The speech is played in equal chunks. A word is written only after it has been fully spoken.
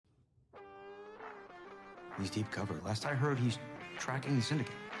He's deep cover. Last I heard, he's tracking the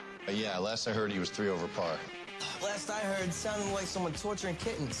syndicate. Yeah, last I heard he was 3 over par. Last I heard, it sounded like someone torturing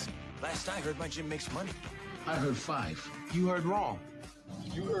kittens. Last I heard, my gym makes money. I heard 5. You heard wrong.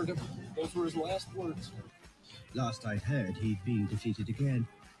 You heard him. Those were his last words. Last I'd heard, he'd been defeated again.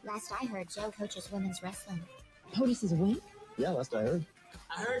 Last I heard, Joe coaches women's wrestling. POTUS is a win? Yeah, last I heard.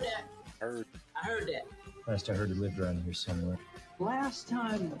 I heard that. I heard that. Last I heard, he lived around here somewhere. Last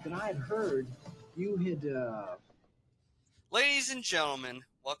time that I'd heard, you had, Ladies and gentlemen,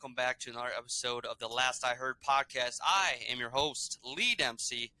 welcome back to another episode of the Last I Heard podcast. I am your host, Lee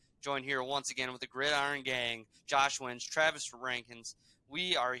Dempsey, joined here once again with the Gridiron Gang, Josh Wins, Travis Rankins.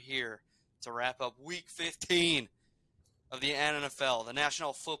 We are here to wrap up Week 15 of the NFL, the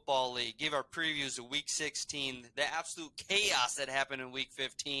National Football League. Give our previews of Week 16. The absolute chaos that happened in Week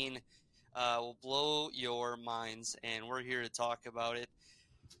 15 will blow your minds, and we're here to talk about it.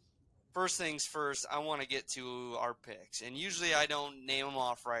 First things first, I want to get to our picks. And usually I don't name them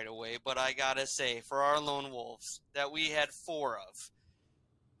off right away, but I got to say, for our Lone Wolves, that we had 4 of,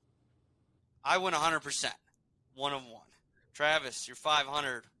 I went 100%, 1 of 1. Travis, you're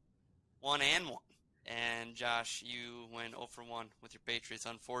 500, 1 and 1. And Josh, you went 0 for 1 with your Patriots,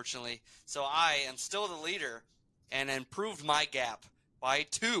 unfortunately. So I am still the leader and improved my gap by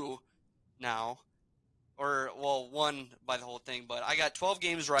 2 now. Or, well, 1 by the whole thing, but I got 12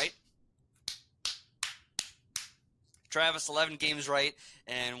 games right. Travis, 11 games right,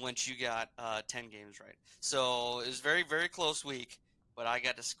 and Wentz, you got 10 games right. So it was a very, very close week, but I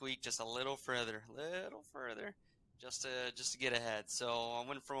got to squeak just a little further, just to get ahead. So I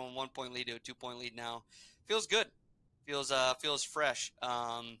went from a 1-point lead to a 2-point lead now. Feels good. Feels fresh.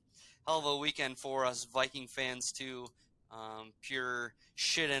 Hell of a weekend for us Viking fans too. Pure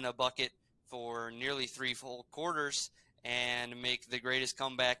shit in a bucket for nearly 3 full quarters and make the greatest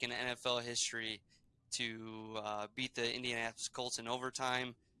comeback in NFL history to beat the Indianapolis Colts in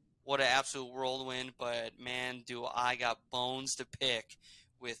overtime. What an absolute whirlwind, but man, do I got bones to pick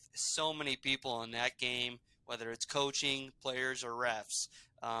with so many people in that game, whether it's coaching, players, or refs.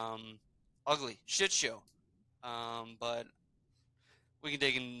 Ugly, shit show. But we can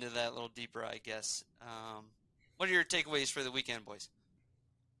dig into that a little deeper, I guess. What are your takeaways for the weekend, boys?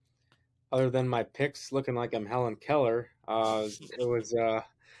 Other than my picks looking like I'm Helen Keller, it was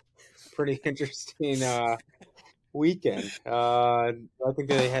pretty interesting weekend. I think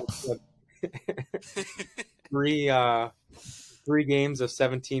they had 3 games of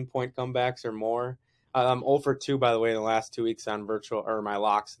 17-point comebacks or more. I'm 0 for 2, by the way, the last 2 weeks on virtual or my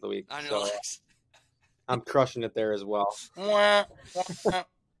locks of the week. I know. So I'm crushing it there as well. Yeah. I don't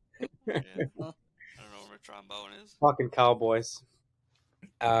know where my trombone is. Fucking Cowboys.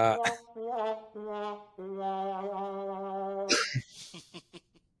 I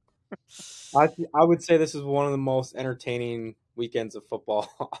would say this is one of the most entertaining weekends of football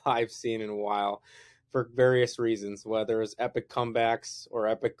I've seen in a while for various reasons, whether it's epic comebacks or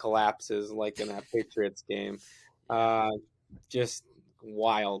epic collapses like in that Patriots game. Just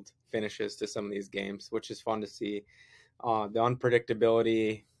wild finishes to some of these games, which is fun to see. The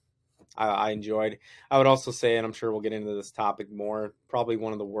unpredictability I enjoyed. I would also say, and I'm sure we'll get into this topic more, probably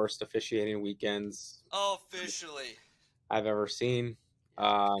one of the worst officiating weekends Officially I've ever seen.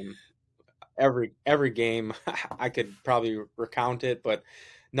 Every game, I could probably recount it, but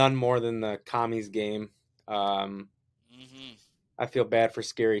none more than the Commies game. I feel bad for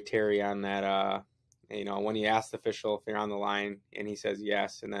Scary Terry on that. When you ask the official if you're on the line and he says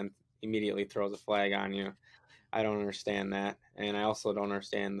yes, and then immediately throws a flag on you. I don't understand that, and I also don't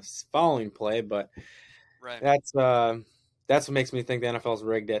understand the following play. But right. That's what makes me think the NFL's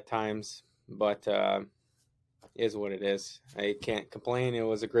rigged at times. But is what it is. I can't complain. It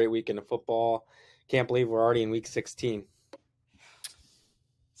was a great weekend of football. Can't believe we're already in week 16.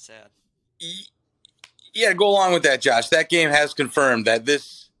 Sad. Yeah, to go along with that, Josh, that game has confirmed that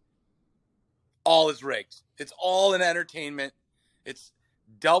this all is rigged. It's all an entertainment. It's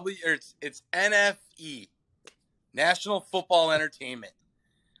it's NFE, National Football Entertainment.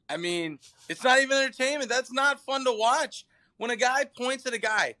 I mean, it's not even entertainment. That's not fun to watch. When a guy points at a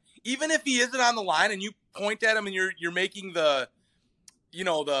guy, even if he isn't on the line and you point at him and you're making the yes.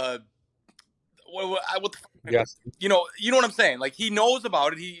 You know what I'm saying? Like, he knows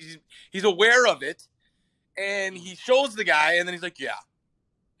about it. He's aware of it, and he shows the guy, and then he's like, yeah.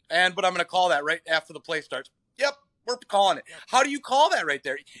 But I'm going to call that right after the play starts. Yep, we're calling it. How do you call that right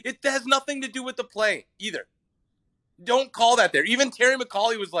there? It has nothing to do with the play either. Don't call that there. Even Terry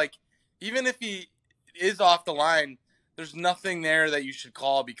McAulay was like, even if he is off the line, there's nothing there that you should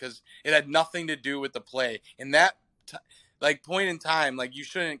call because it had nothing to do with the play. In that point in time, like, you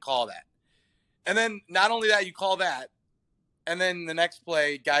shouldn't call that. And then not only that, you call that, and then the next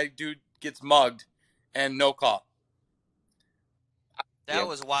play, dude gets mugged, and no call. That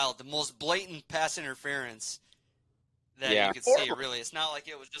was wild. The most blatant pass interference that you could see, really. It's not like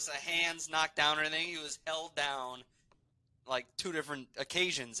it was just a hands knocked down or anything. He was held down like 2 different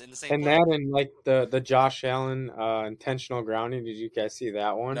occasions in the same and play. that and like the Josh Allen intentional grounding. Did you guys see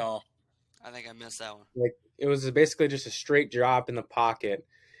that one? No. I think I missed that one. Like it was basically just a straight drop in the pocket,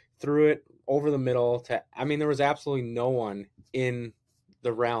 threw it over the middle to. I mean, there was absolutely no one in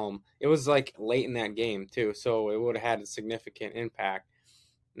the realm. It was like late in that game too, so it would have had a significant impact.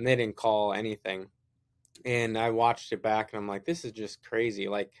 And they didn't call anything. And I watched it back, and I'm like, this is just crazy.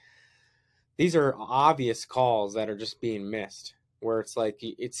 Like, these are obvious calls that are just being missed, where it's like,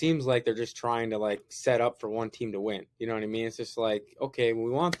 it seems like they're just trying to, like, set up for one team to win. You know what I mean? It's just like, okay, we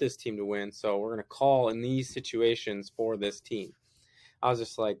want this team to win, so we're going to call in these situations for this team. I was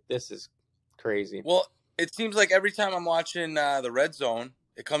just like, this is crazy. Well, it seems like every time I'm watching the Red Zone,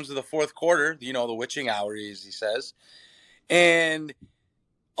 it comes to the fourth quarter, the witching hour, as he says, and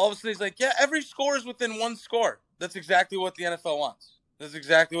all of a sudden he's like, yeah, every score is within one score. That's exactly what the NFL wants. That's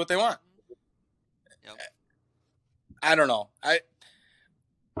exactly what they want. Yep. I don't know. I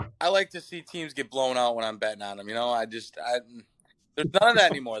like to see teams get blown out when I'm betting on them. There's none of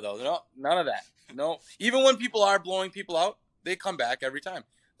that anymore, though. No, none of that. No. Even when people are blowing people out, they come back every time.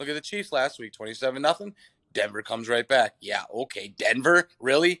 Look at the Chiefs last week, 27-0. Denver comes right back. Yeah, okay, Denver?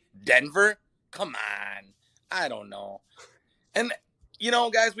 Really? Denver? Come on. I don't know. And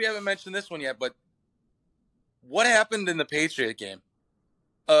guys, we haven't mentioned this one yet, but what happened in the Patriot game?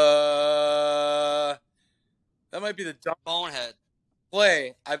 That might be the dumbest bonehead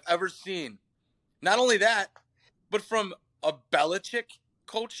play I've ever seen. Not only that, but from a Belichick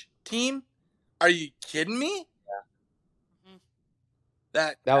coach team. Are you kidding me?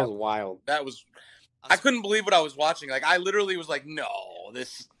 Yeah. That was wild. That was. I couldn't believe what I was watching. Like, I literally was like, no,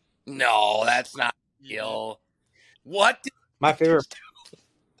 that's not real. What? My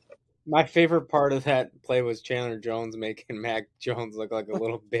favorite part of that play was Chandler Jones making Mac Jones look like a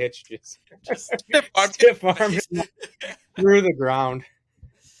little bitch, just stiff arm through the ground.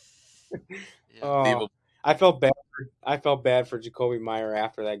 Yeah. I felt bad for Jacoby Meyer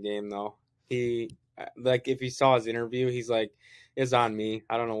after that game, though. He, like, if you saw his interview, he's like, "It's on me.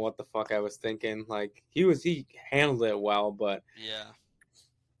 I don't know what the fuck I was thinking." Like, he handled it well, but yeah.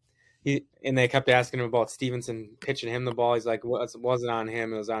 And they kept asking him about Stevenson pitching him the ball. He's like, it wasn't on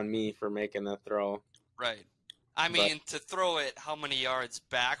him. It was on me for making the throw. Right. I mean, to throw it how many yards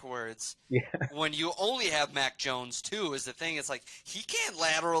backwards when you only have Mac Jones, too, is the thing. It's like, he can't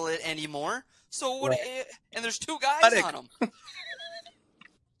lateral it anymore. So what? Right. And there's 2 guys on him.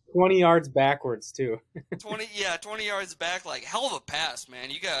 20 yards backwards, too. 20 yards back. Like, hell of a pass, man.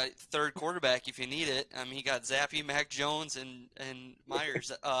 You got third quarterback if you need it. I mean, you got Zappy, Mac Jones, and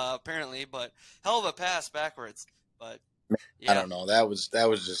Myers, apparently. But hell of a pass backwards. But I don't know. That was just... That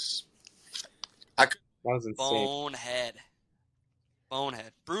was insane.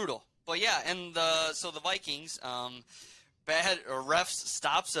 Bonehead. Brutal. But, yeah, and so the Vikings... refs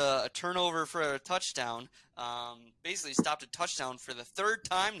stops a turnover for a touchdown. Basically stopped a touchdown for the 3rd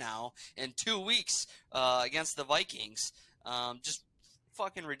time now in 2 weeks against the Vikings. Just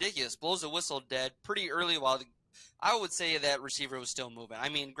fucking ridiculous. Blows the whistle dead pretty early while I would say that receiver was still moving. I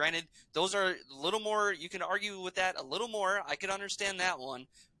mean, granted, those are a little more. You can argue with that a little more. I could understand that one.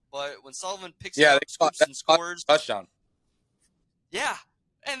 But when Sullivan picks it up, scoops and scores. Touchdown. Yeah.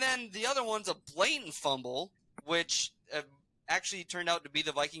 And then the other one's a blatant fumble, which actually turned out to be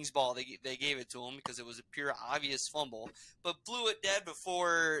the Vikings' ball. They gave it to him because it was a pure obvious fumble, but blew it dead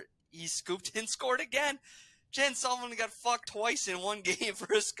before he scooped and scored again. Jen Sullivan got fucked twice in one game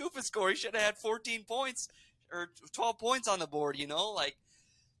for a scoop and score. He should have had 14 points or 12 points on the board, and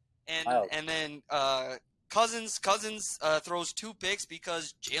then Cousins throws 2 picks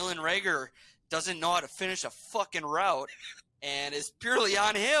because Jalen Reagor doesn't know how to finish a fucking route, and it's purely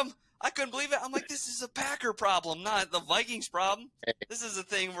on him. I couldn't believe it. I'm like, this is a Packer problem, not the Vikings problem. This is a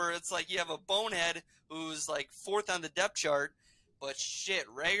thing where it's like you have a bonehead who's like 4th on the depth chart, but shit,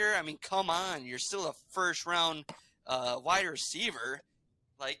 Reagor, I mean, come on. You're still a first-round wide receiver.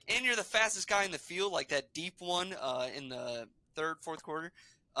 Like, and you're the fastest guy in the field, like that deep one in the 3rd, 4th quarter.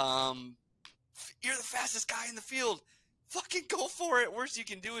 You're the fastest guy in the field. Fucking go for it. Worst you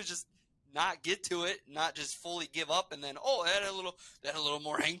can do is just not get to it, not just fully give up, and then that had a little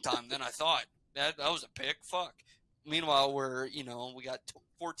more hang time than I thought. That was a pick. Fuck. Meanwhile, we got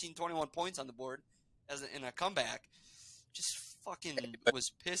 14, 21 points on the board in a comeback. Just fucking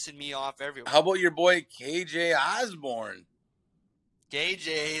was pissing me off everywhere. How about your boy KJ Osborne?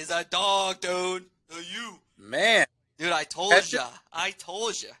 KJ is a dog, dude. You. Man. Dude, I told ya.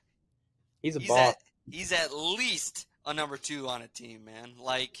 He's a boss. He's at least a number 2 on a team, man.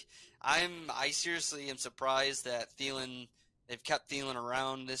 Like, I seriously am surprised that they've kept Thielen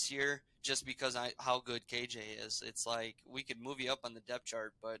around this year just because how good KJ is. It's like we could move you up on the depth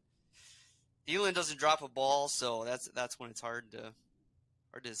chart, but Thielen doesn't drop a ball, so that's when it's hard to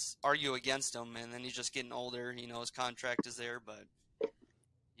argue against him. And then he's just getting older. His contract is there, but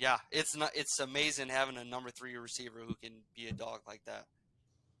yeah, it's amazing having a number 3 receiver who can be a dog like that.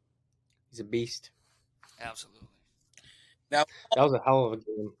 He's a beast. Absolutely. Now that was a hell of a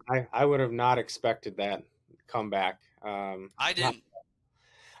game. I would have not expected that comeback. I didn't.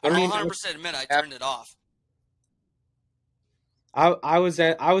 I'll 100% admit I turned it off. I was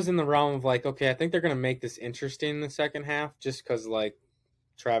in the realm of like, okay, I think they're gonna make this interesting in the second half, just because like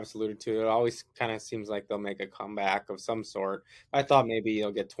Travis alluded to, it always kind of seems like they'll make a comeback of some sort. I thought maybe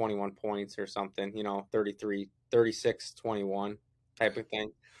they'll get 21 points or something, 33, 36, 21 type of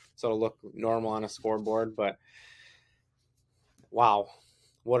thing. So it'll look normal on a scoreboard, but wow,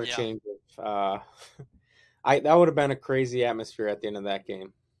 what a change of that would have been a crazy atmosphere at the end of that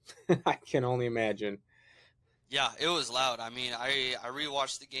game. I can only imagine. Yeah, it was loud. I mean, I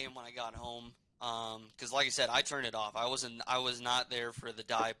rewatched the game when I got home. Because like I said, I turned it off. I was not there for the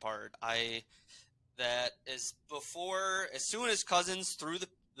die part. As soon as Cousins threw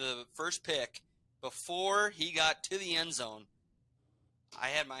the first pick, before he got to the end zone, I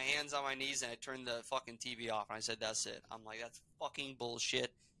had my hands on my knees and I turned the fucking TV off and I said, that's it. I'm like, that's fucking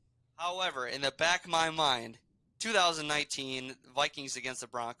bullshit. However, in the back of my mind, 2019 Vikings against the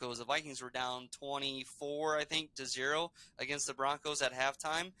Broncos. The Vikings were down 24, I think, to 0 against the Broncos at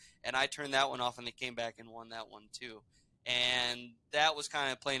halftime, and I turned that one off, and they came back and won that one too. And that was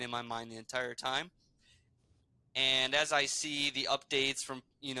kind of playing in my mind the entire time. And as I see the updates from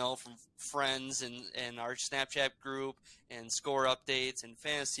friends and our Snapchat group and score updates and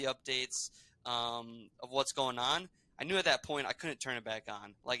fantasy updates of what's going on, I knew at that point I couldn't turn it back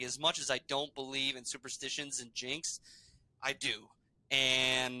on. Like, as much as I don't believe in superstitions and jinx, I do.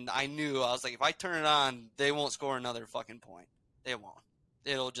 And I was like, if I turn it on, they won't score another fucking point. They won't.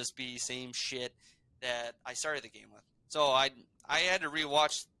 It'll just be same shit that I started the game with. So I had to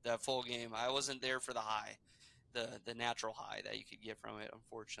rewatch that full game. I wasn't there for the high, the natural high that you could get from it,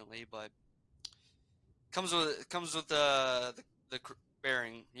 unfortunately. But comes with the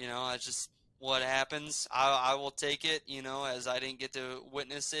bearing. It's just what happens. I will take it, as I didn't get to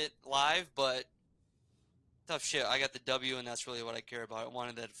witness it live, but tough shit. I got the W, and that's really what I care about. I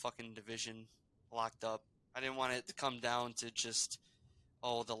wanted that fucking division locked up. I didn't want it to come down to just,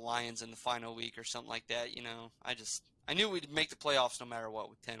 the Lions in the final week or something like that, I knew we'd make the playoffs no matter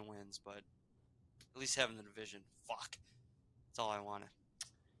what with 10 wins, but at least having the division. Fuck. That's all I wanted.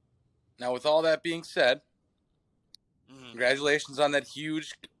 Now, with all that being said, congratulations on that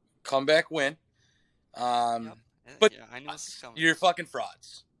huge comeback win. Yep. But I knew this was coming. You're fucking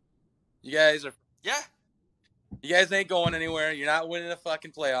frauds. You guys are. Yeah. You guys ain't going anywhere. You're not winning a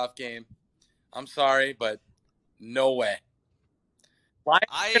fucking playoff game. I'm sorry, but no way.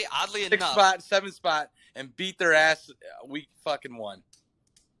 Oddly 6 enough, spot, 7 spot, and beat their ass week fucking 1.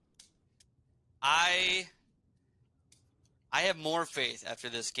 I have more faith after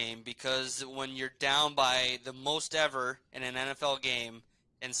this game because when you're down by the most ever in an NFL game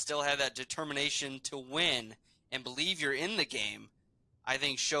and still have that determination to win and believe you're in the game, I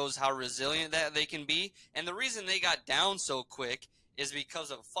think shows how resilient that they can be. And the reason they got down so quick is because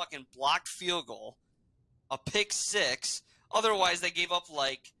of a fucking blocked field goal, a pick 6. Otherwise, they gave up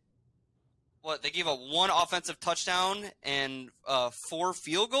They gave up 1 offensive touchdown and 4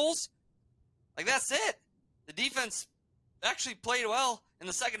 field goals? Like, that's it. The defense actually played well in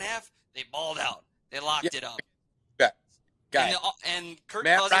the second half. They balled out. They locked it up. Yeah. And Kirk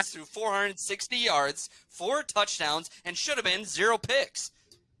Cousins threw 460 yards, 4 touchdowns, and should have been 0 picks.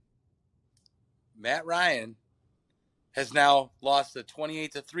 Matt Ryan has now lost a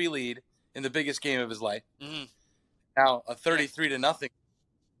 28-3 lead in the biggest game of his life. Mm-hmm. Now a 33-0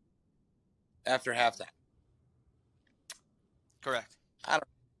 after halftime. Correct. I don't.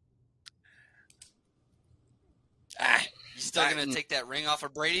 You still gonna take that ring off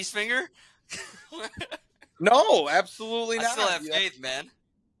of Brady's finger? No, absolutely not. I still have faith, man.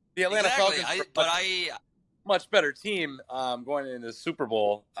 The Atlanta Falcons are much better team going into the Super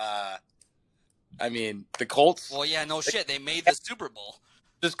Bowl. I mean, the Colts. Well, yeah, no shit. They made the Super Bowl.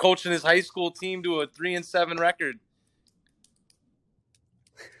 Just coaching his high school team to a 3-7 record.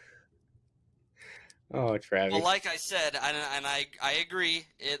 Oh, Travis. Well, like I said, and I agree,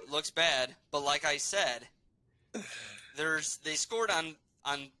 it looks bad. But like I said, They scored on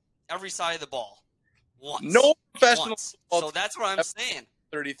every side of the ball once. No professional once. football So that's what I'm saying.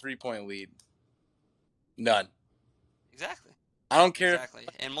 33-point lead. None. Exactly. I don't care. Exactly.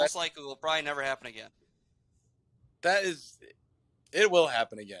 And most likely will probably never happen again. It will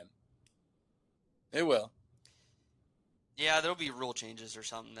happen again. It will. Yeah, there'll be rule changes or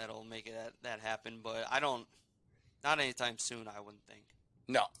something that'll make it that happen, but not anytime soon, I wouldn't think.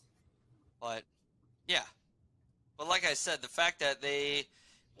 No. But, yeah. But like I said, the fact that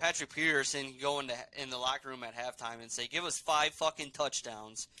Patrick Peterson can go in the locker room at halftime and say, give us 5 fucking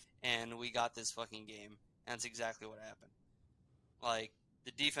touchdowns, and we got this fucking game. And that's exactly what happened. Like,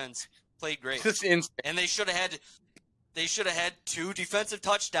 the defense played great. It's insane. And they should have had 2 defensive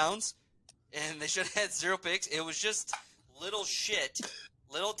touchdowns, and they should have had 0 picks. It was just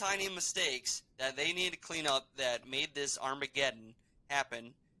little tiny mistakes that they need to clean up that made this Armageddon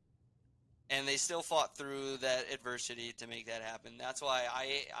happen. And they still fought through that adversity to make that happen. That's why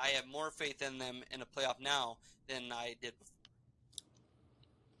I have more faith in them in a playoff now than I did before.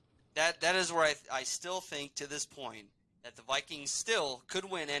 That is where I still think to this point that the Vikings still could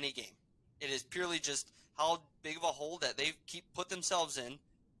win any game. It is purely just how big of a hole that they put themselves in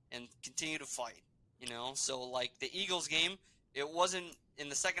and continue to fight. So like the Eagles game, it wasn't in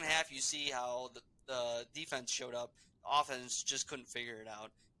the second half. You see how the defense showed up. The offense just couldn't figure it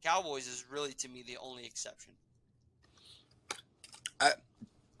out. Cowboys is really, to me, the only exception.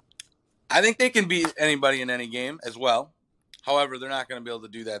 I think they can beat anybody in any game as well. However, they're not going to be able to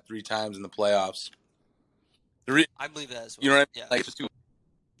do that 3 times in the playoffs. I believe that as well. You know what I mean? Yeah. Like, just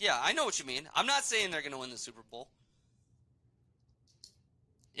Yeah, I know what you mean. I'm not saying they're going to win the Super Bowl.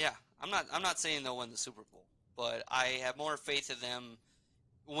 Yeah, I'm not saying they'll win the Super Bowl, but I have more faith in them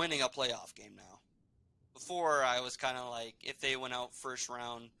winning a playoff game now. Before, I was kind of like, if they went out first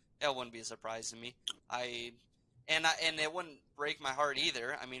round, that wouldn't be a surprise to me. And it wouldn't break my heart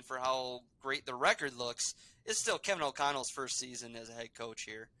either. I mean, for how great the record looks, it's still Kevin O'Connell's first season as a head coach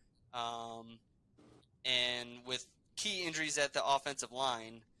here. And with key injuries at the offensive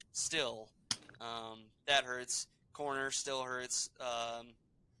line, still, that hurts. Corner still hurts.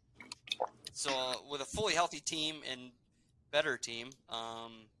 So with a fully healthy team and better team,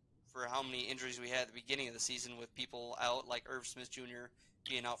 for how many injuries we had at the beginning of the season with people out, like Irv Smith Jr.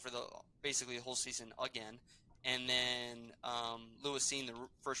 being out for basically the whole season again, and then Lewis Cine, the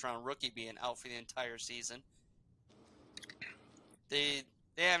first-round rookie, being out for the entire season. They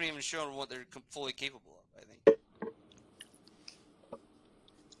haven't even shown what they're fully capable of, I think.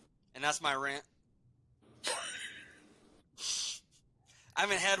 And that's my rant. I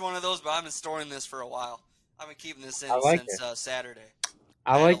haven't had one of those, but I've been storing this for a while. I've been keeping this in since Saturday.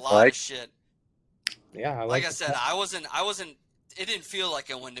 I like a lot of shit. Yeah, like I said, I wasn't. It didn't feel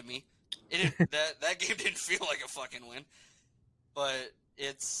like a win to me. It didn't. that game didn't feel like a fucking win. But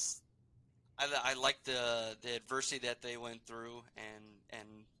it's. I like the adversity that they went through and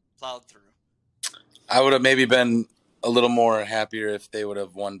plowed through. I would have maybe been a little more happier if they would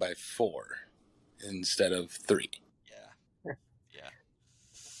have won by 4 instead of 3.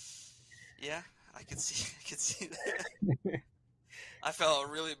 Yeah, I could see that. I felt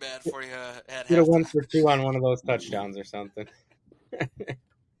really bad for you at Could have won halftime. for 2 on one of those touchdowns or something.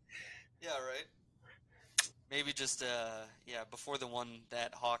 Yeah, right. Maybe just before the one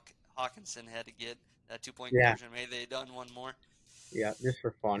that Hawkinson had to get that 2-point conversion, maybe they done one more. Yeah, just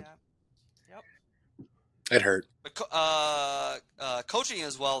for fun. Yeah. Yep. It hurt. But coaching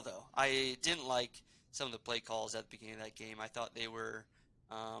as well, though. I didn't like some of the play calls at the beginning of that game. I thought they were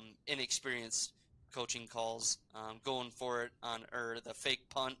inexperienced coaching calls, going for it or the fake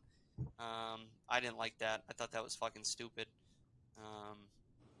punt. I didn't like that. I thought that was fucking stupid.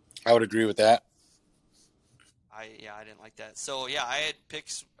 I would agree with that. I didn't like that. So yeah, I had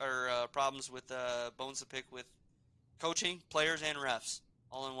picks or problems with bones to pick with coaching, players, and refs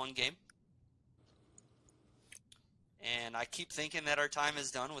all in one game. And I keep thinking that our time is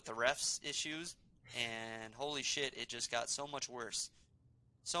done with the refs issues, and holy shit, it just got so much worse.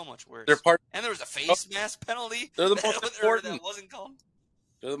 So much worse. And there was a face mask penalty. They're the most important. That wasn't called.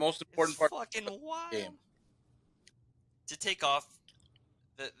 They're the most important part. Fucking wild. Game. To take off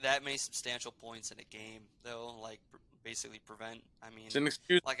that many substantial points in a game, though, like basically prevent. I mean, It's an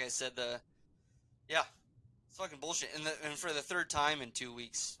excuse. like I said, it's fucking bullshit. And for the third time in 2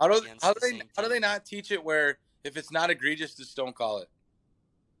 weeks. How do they not teach it where if it's not egregious, just don't call it?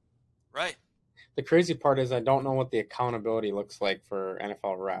 Right. The crazy part is I don't know what the accountability looks like for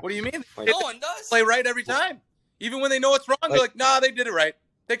NFL refs. What do you mean? Like, No one does. Play right every time. Even when they know it's wrong, they're like, nah, they did it right.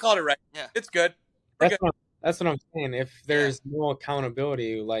 They called it right. Yeah. It's good. that's what I'm saying. If there's no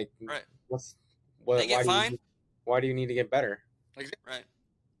accountability, like, Right. what They get why do you fined. why do you need to get better? Right.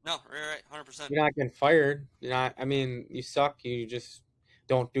 No, right, 100%. You're not getting fired. You're not. I mean, you suck. You just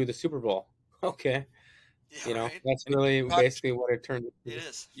don't do the Super Bowl. Okay. Yeah, right? That's really basically what it turned into. It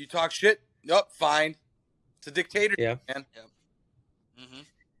is. You talk shit. Yup, fine. It's a dictatorship, Yeah. man. Yep. Mm-hmm.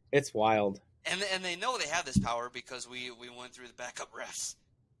 It's wild. And they know they have this power because we went through the backup refs.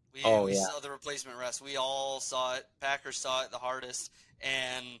 We saw the replacement refs. We all saw it. Packers saw it the hardest.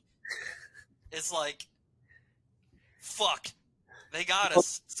 And it's like, fuck. They got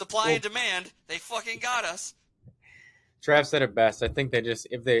us. Supply and demand. They fucking got us. Trav said it best. I think they just,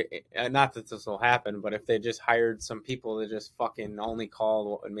 if they, not that this will happen, but if they just hired some people to just fucking only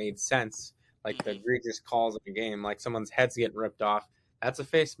call what made sense, like the egregious calls in a game, like someone's head's getting ripped off, that's a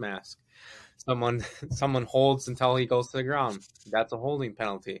face mask. Someone holds until he goes to the ground, that's a holding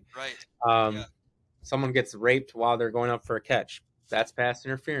penalty. Right. Someone gets raped while they're going up for a catch, that's pass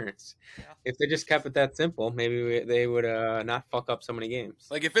interference. Yeah. If they just kept it that simple, maybe they would not fuck up so many games.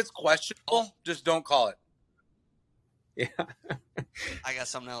 Like, if it's questionable, just don't call it. Yeah. I got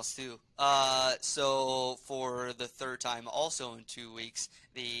something else too. So for the third time, also in 2 weeks,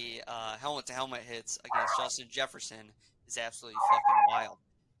 the helmet-to-helmet hits against Justin Jefferson is absolutely fucking wild.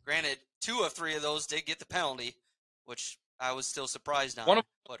 Granted, 2 of 3 of those did get the penalty, which I was still surprised on.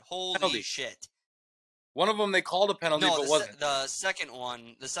 But holy shit! One of them they called a penalty, but wasn't. The second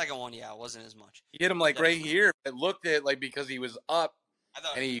one, yeah, wasn't as much. He hit him like right here. It looked at like because he was up. I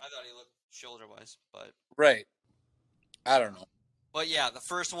thought he looked shoulder-wise, but right. I don't know. But yeah, the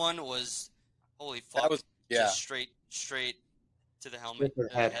first one was holy fuck. That was just straight to the helmet, to the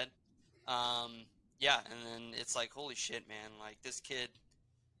head. Yeah, and then it's like holy shit, man! Like this kid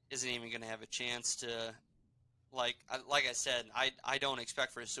isn't even gonna have a chance to, like I said, I don't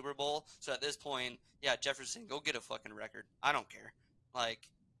expect for a Super Bowl. So at this point, yeah, Jefferson, go get a fucking record. I don't care. Like,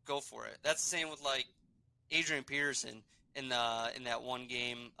 go for it. That's the same with like Adrian Peterson in that one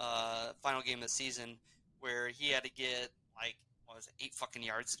game, final game of the season, where he had to get like 8 fucking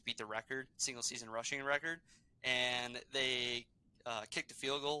yards to beat the record, single season rushing record, and they kicked a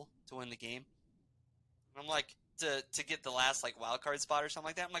field goal to win the game. And I'm like, to get the last like wild card spot or something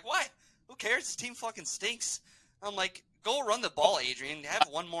like that. I'm like, why? Who cares? This team fucking stinks. I'm like, go run the ball, Adrian. Have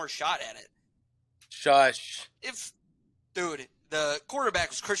one more shot at it. Shush. Dude, the quarterback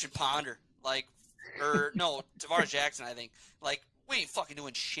was Christian Ponder, Tavares Jackson, I think. Like, we ain't fucking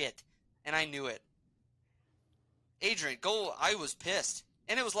doing shit, and I knew it. Adrian, go! I was pissed,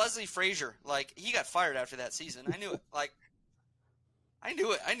 and it was Leslie Frazier. Like, he got fired after that season. I knew it. Like, I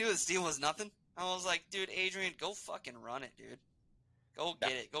knew it. I knew this deal was nothing. I was like, dude, Adrian, go fucking run it, dude. Go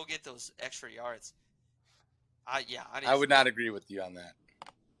get it. Go get those extra yards. I would not agree with you on that.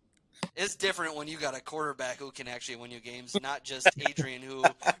 It's different when you got a quarterback who can actually win you games, not just Adrian who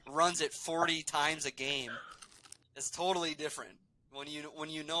runs it 40 times a game. It's totally different. When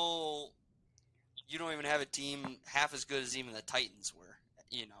you know you don't even have a team half as good as even the Titans were,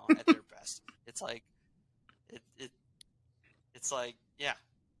 at their best. It's like it's like yeah.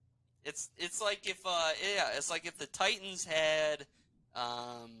 It's like if the Titans had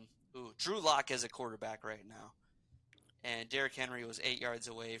Drew Lock as a quarterback right now, and Derrick Henry was 8 yards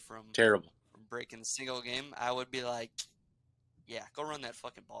away from breaking the single game, I would be like, yeah, go run that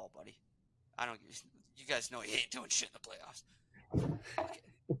fucking ball, buddy. I don't give you guys know he ain't doing shit in the playoffs.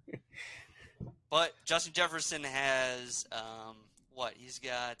 Okay. But Justin Jefferson has he's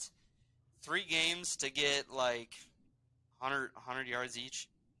got 3 games to get like 100 yards each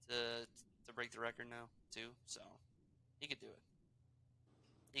to break the record now too. So he could do it.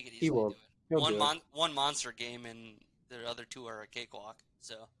 He could easily do it. One monster game and the other 2 are a cakewalk.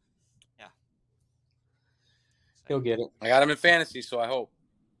 So yeah. He'll get it. I got him in fantasy, so I hope.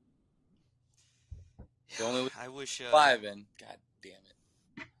 The only I wish 5 in. God damn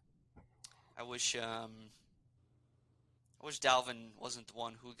it. I wish Dalvin wasn't the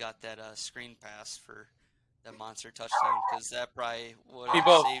one who got that screen pass for that monster touchdown, because that probably would have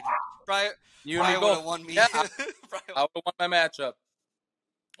saved. Probably would have won me. Yeah, I would have won my matchup.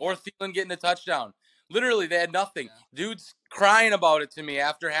 Or Thielen getting a touchdown. Literally, they had nothing. Yeah. Dude's crying about it to me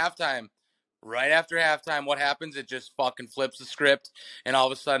after halftime. Right after halftime, what happens? It just fucking flips the script, and all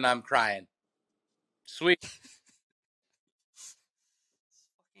of a sudden I'm crying. Sweet. It's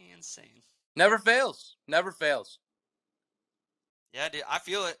fucking insane. Never fails. Never fails. Yeah, dude, I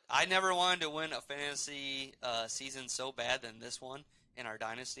feel it. I never wanted to win a fantasy season so bad than this one in our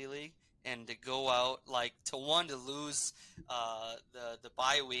Dynasty League. And to go out, to lose the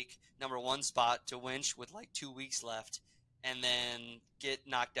bye week number 1 spot to Winch with 2 weeks left, and then get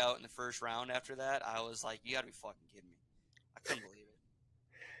knocked out in the first round after that, I was like, you gotta be fucking kidding me. I couldn't believe it.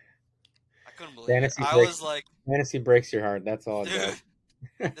 couldn't believe Fantasy it. I breaks- was like, Fantasy breaks your heart. That's all it dude,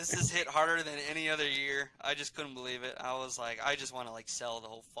 does. this has hit harder than any other year. I just couldn't believe it. I was like, I just want to like sell the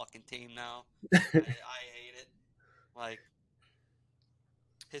whole fucking team now. I hate it. Like,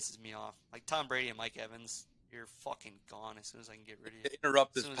 pisses me off. Like Tom Brady and Mike Evans, you're fucking gone as soon as I can get rid of you. To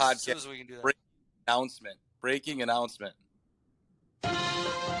interrupt this As podcast. soon as we can do that. Breaking announcement.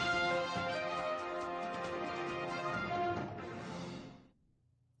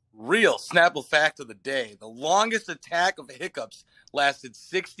 Real Snapple fact of the day. The longest attack of hiccups lasted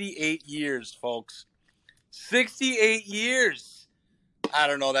 68 years, folks. 68 years. I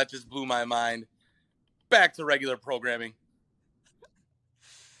don't know. That just blew my mind. Back to regular programming.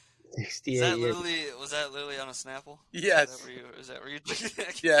 68 Is that years. was that literally on a Snapple? Yes. Is that where you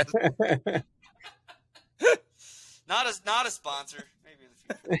Yes. Not a sponsor. Maybe in the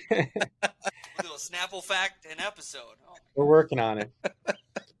future. We'll do a Snapple fact an episode. Oh, We're working on it. I'm gonna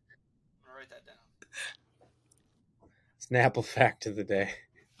write that down. Snapple fact of the day.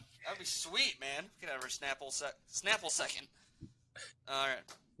 That'd be sweet, man. We could have our Snapple second. All right.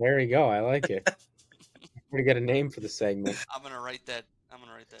 There you go. I like it. We're gonna get a name for the segment. I'm gonna write that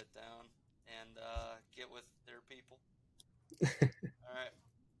down and get with their people. All right.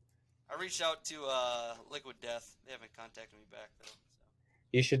 I reached out to Liquid Death. They haven't contacted me back though. So.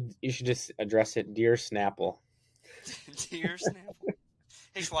 You should just address it, Dear Snapple. Dear Snapple.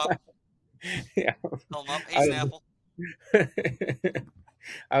 Hey Schwab. Yeah. Call him up. Hey Snapple.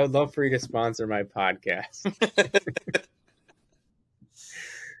 I would love for you to sponsor my podcast.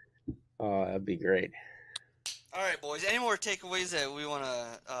 Oh, that'd be great. All right, boys. Any more takeaways that we want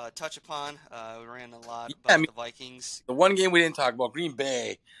to touch upon? We ran a lot Yeah, about the Vikings. The one game we didn't talk about, Green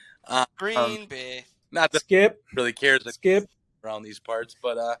Bay. Green Bay. Not that Skip. really cares Skip. around these parts,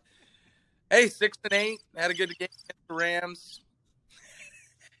 but hey, 6-8, had a good game against the Rams,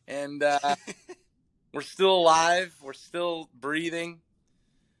 and we're still alive. We're still breathing,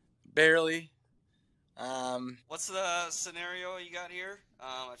 barely. What's the scenario you got here?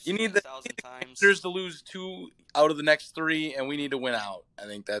 I've You seen need it the 1,000 times. Commanders to lose 2 out of the next 3, and we need to win out. I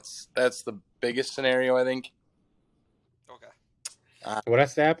think that's the biggest scenario. I think Okay. What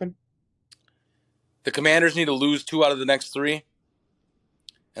has to happen? the Commanders need to lose 2 out of the next 3,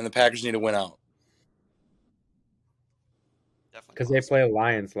 and the Packers need to win out. Definitely. Because they play the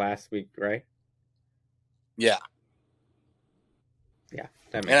Lions last week, right? Yeah, Yeah.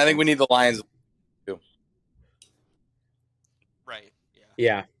 That and I think we need the Lions. Right. Yeah.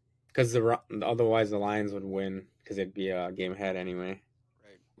 Yeah, because otherwise the Lions would win because it'd be a game ahead anyway.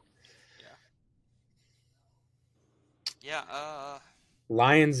 Right. Yeah. Yeah.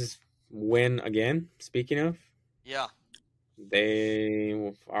 Lions win again. Speaking of, Yeah. they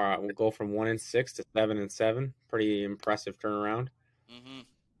will go from 1-6 to 7-7. Pretty impressive turnaround. Mm-hmm.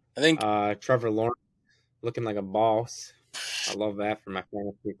 I think Trevor Lawrence looking like a boss. I love that for my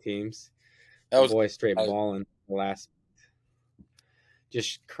fantasy teams. that was Boy straight balling the last.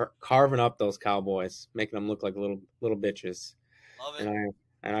 Just carving up those Cowboys, making them look like little bitches. Love it.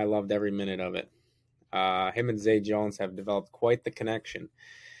 And I loved every minute of it. Him and Zay Jones have developed quite the connection.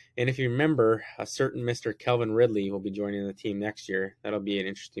 And if you remember, a certain Mr. Kelvin Ridley will be joining the team next year. That'll be an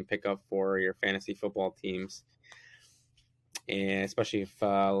interesting pickup for your fantasy football teams, and especially if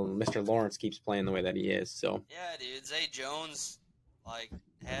Mr. Lawrence keeps playing the way that he is. So Yeah, dude. Zay Jones,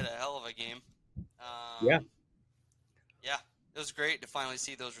 had a hell of a game. Yeah. Yeah. It was great to finally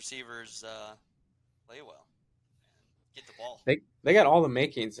see those receivers play well and get the ball. they got all the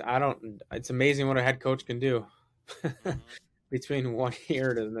makings. It's amazing what a head coach can do. Mhm. Between one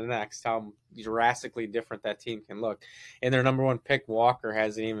year to the next, how drastically different that team can look. And their number one pick, Walker,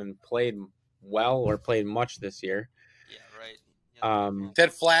 hasn't even played well or played much this year. Yeah, right.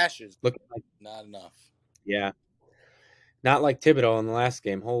 had flashes, Looking like, not enough. yeah, not like Thibodeau in the last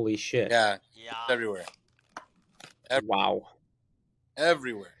game. Holy shit! Yeah, Yeah. everywhere, Wow,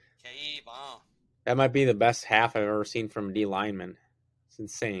 everywhere. Okay, wow. that might be the best half I've ever seen from a D lineman. It's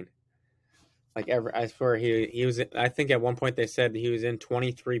insane. I swear he was. I think at one point they said he was in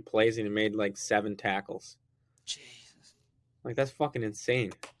 23 plays and he made 7 tackles. Jesus. That's fucking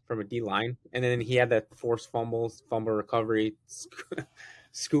insane from a D line. And then he had that forced fumble recovery,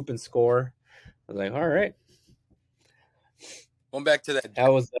 scoop and score. I was like, all right, Going back to that, that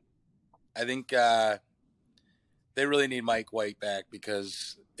was. I think they really need Mike White back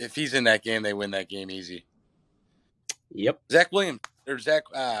because if he's in that game, they win that game easy. Yep. Zach Wilson,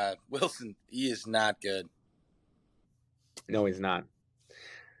 he is not good. No, he's not.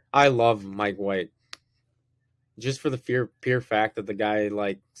 I love Mike White. Just for the pure fact that the guy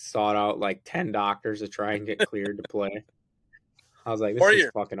sought out 10 doctors to try and get cleared to play. I was like, this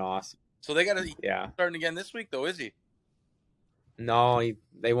is fucking awesome. So they got to Yeah. starting again this week, though, is he? No,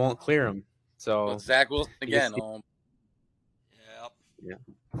 they won't clear him. So Well, Zach Wilson again. Yep.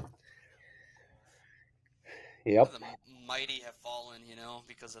 Yep. The mighty have fallen,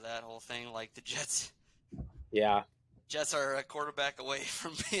 because of that whole thing. Like the Jets. Yeah. Jets are a quarterback away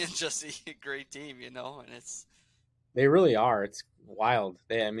from being just a great team, and they really are. It's wild.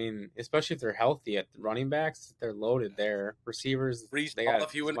 Especially if they're healthy at the running backs, they're loaded there. Receivers, Brees they Hall, got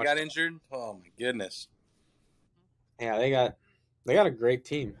if he wouldn't have got injured, oh my goodness. Yeah, they got a great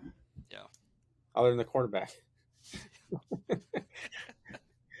team. Yeah. Other than the quarterback.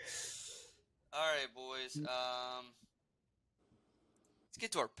 All right, boys. Let's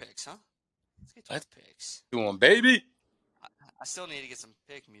get to our picks, huh? Let's get to our picks. Doing, baby. I still need to get some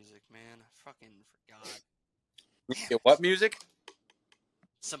pick music, man. I fucking forgot. Get what music?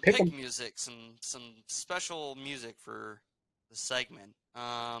 Some pick music, some special music for the segment.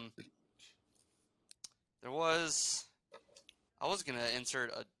 I was gonna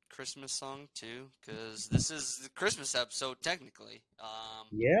insert a Christmas song too, because this is the Christmas episode technically.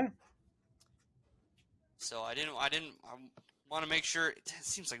 Yeah. So I want to make sure. It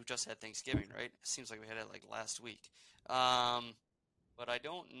seems like we just had Thanksgiving, right? It seems like we had it like last week. But I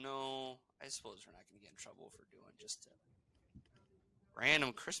don't know. I suppose we're not going to get in trouble for doing just a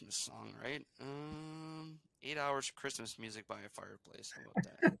random Christmas song, right? 8 hours of Christmas music by a fireplace. How about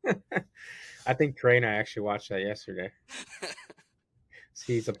that? I think Trey and I actually watched that yesterday.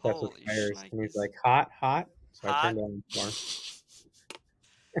 He's obsessed with fires, and he's like, hot. So I turned on the bar.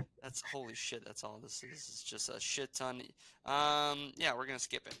 That's holy shit. That's all this is. It's just a shit ton. Yeah, we're gonna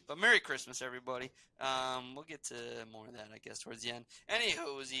skip it. But Merry Christmas, everybody. We'll get to more of that, I guess, towards the end.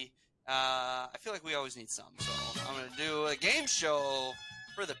 Anywho, I feel like we always need some, so I'm gonna do a game show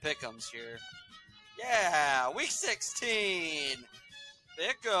for the pick'ems here. Yeah, week 16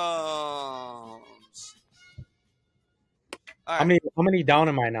 pick'ems. All right. How many down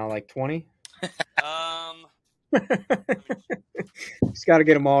am I now? Like 20? Just got to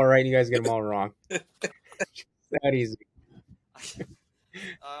get them all right, and you guys get them all wrong. That easy.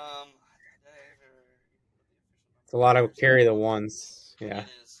 It's a lot of carry the ones. Yeah. It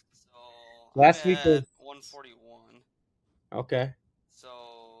is. So last week was 141. Okay. So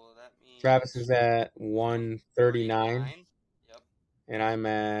that means Travis is at 139. Yep. And I'm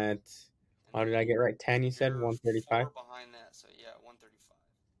at. How did I get right? 10. You said 135. 4 behind that, so yeah, 135.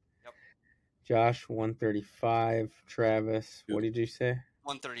 Yep. Josh 135. Travis, what did you say?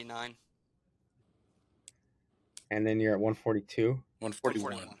 139. And then you're at 142.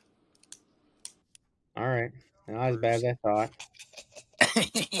 141. All right. Not as bad as I thought.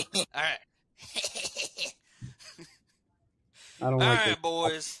 All right. I don't All like right, this.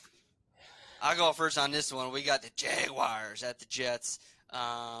 boys. I'll go first on this one. We got the Jaguars at the Jets.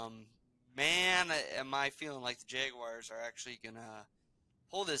 Man, am I feeling like the Jaguars are actually going to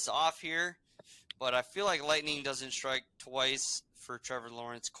pull this off here. But I feel like lightning doesn't strike twice for Trevor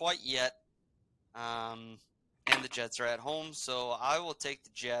Lawrence quite yet. And the Jets are at home, so I will take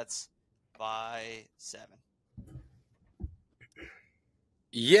the Jets by 7.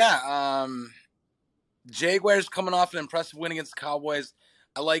 Yeah, Jaguars coming off an impressive win against the Cowboys.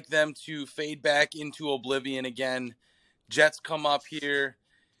 I like them to fade back into oblivion again. Jets come up here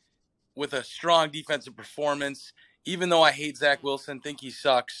with a strong defensive performance. Even though I hate Zach Wilson, think he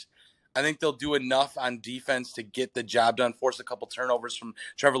sucks, I think they'll do enough on defense to get the job done, force a couple turnovers from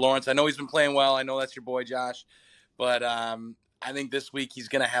Trevor Lawrence. I know he's been playing well. I know that's your boy, Josh. But I think this week he's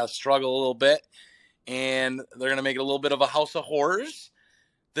going to have struggle a little bit, and they're going to make it a little bit of a house of horrors.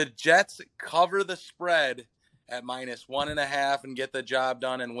 The Jets cover the spread at -1.5 and get the job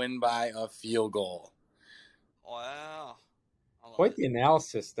done and win by a field goal. Wow. Quite the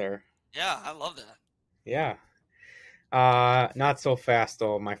analysis there. Yeah, I love that. Yeah. Not so fast,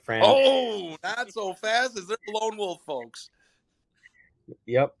 though, my friend. Oh, not so fast. Is there a lone wolf, folks?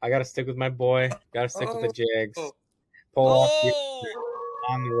 Yep, I got to stick with my boy. Got to stick with the Jags. Pull off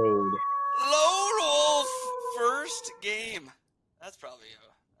on the road. Lone Wolf first game. That's probably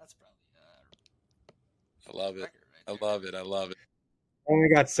I love it. I love it. I love it. Only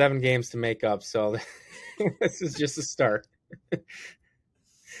got 7 games to make up, so this is just a start.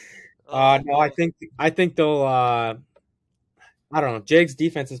 No, I think they'll. I don't know. Jags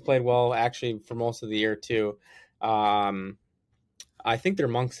defense has played well actually for most of the year too. I think they're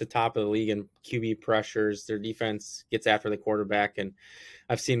amongst the top of the league in QB pressures. Their defense gets after the quarterback, and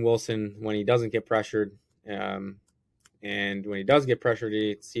I've seen Wilson when he doesn't get pressured, and when he does get pressured,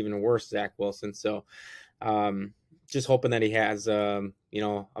 it's even worse. Zach Wilson. So, just hoping that he has a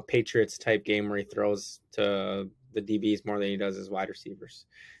Patriots type game where he throws to the DBs more than he does his wide receivers.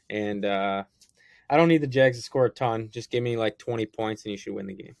 And I don't need the Jags to score a ton. Just give me like 20 points and you should win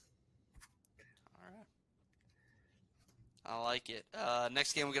the game. All right. I like it.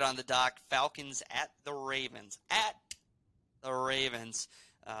 Next game we get on the dock, Falcons at the Ravens. At the Ravens.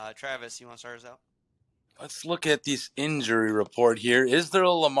 Travis, you want to start us out? Let's look at this injury report here. Is there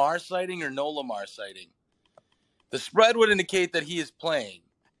a Lamar sighting or no Lamar sighting? The spread would indicate that he is playing.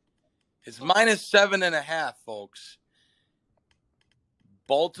 It's -7.5, folks.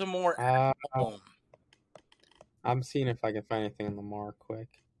 Baltimore at home. I'm seeing if I can find anything on Lamar quick.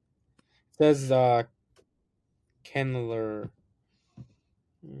 It says Kendler.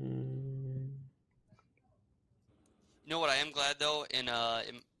 You know what I am glad, though, in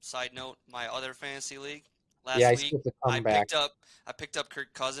side note, my other fantasy league last week, I picked up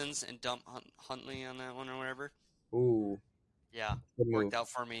Kirk Cousins and dumped Huntley on that one or whatever. Ooh. Yeah, worked out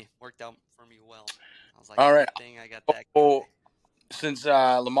for me well. I was like, all right. Thing I got that. Oh, since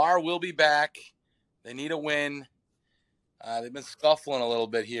Lamar will be back, they need a win. They've been scuffling a little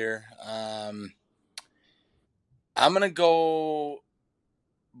bit here. I'm going to go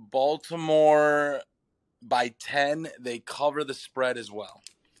Baltimore by 10. They cover the spread as well.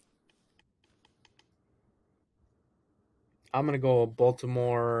 I'm going to go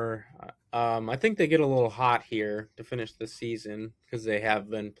Baltimore. I think they get a little hot here to finish the season because they have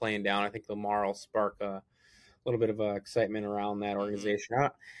been playing down. I think Lamar will spark a little bit of excitement around that organization.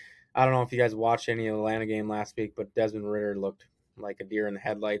 I don't know if you guys watched any of the Atlanta game last week, but Desmond Ridder looked like a deer in the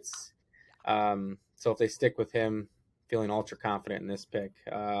headlights. So if they stick with him, feeling ultra confident in this pick,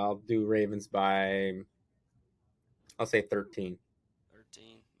 I'll do Ravens by, I'll say 13.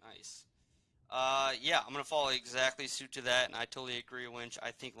 13, nice. Yeah, I'm going to follow exactly suit to that, and I totally agree, Winch.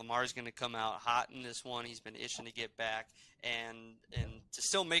 I think Lamar's going to come out hot in this one. He's been itching to get back and to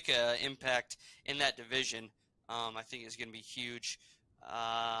still make an impact in that division. I think it's going to be huge.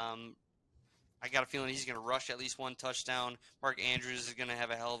 I got a feeling he's going to rush at least one touchdown. Mark Andrews is going to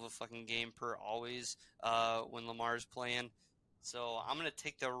have a hell of a fucking game per always when Lamar's playing. So I'm going to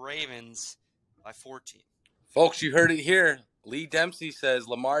take the Ravens by 14. Folks, you heard it here. Lee Dempsey says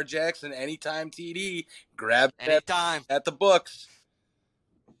Lamar Jackson anytime TD. Grab anytime at the books.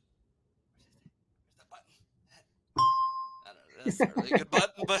 That's not a really good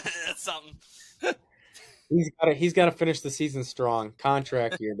button, but that's something. He's got to finish the season strong.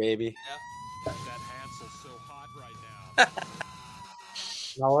 Contract year, baby. Yeah. That Hansel's so hot right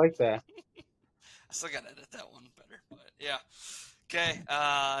now. I like that. I still got to edit that one better, but yeah. Okay,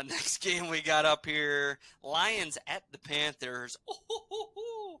 next game we got up here, Lions at the Panthers.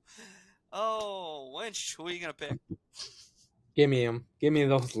 Oh, Winch, who are you going to pick? Give me him. Give me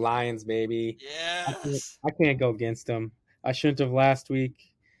those Lions, baby. Yes. I can't go against them. I shouldn't have last week,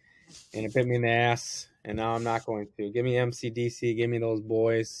 and it bit me in the ass, and now I'm not going to. Give me MCDC. Give me those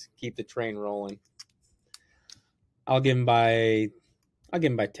boys. Keep the train rolling. I'll give him by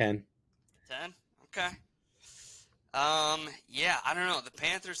 10. 10? Okay. Yeah, I don't know. The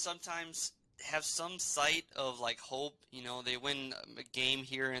Panthers sometimes have some sight of like hope. You know, they win a game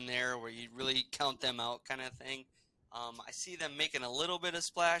here and there where you really count them out, kind of thing. I see them making a little bit of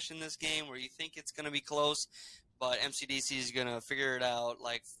splash in this game where you think it's going to be close, but MCDC is going to figure it out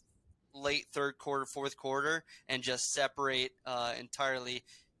like late third quarter, fourth quarter, and just separate entirely.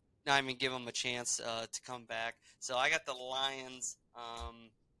 Not even give them a chance to come back. So I got the Lions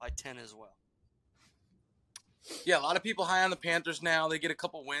by 10 as well. Yeah, a lot of people high on the Panthers now. They get a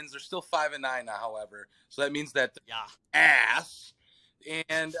couple wins. They're still 5-9 now, however. So that means that ass.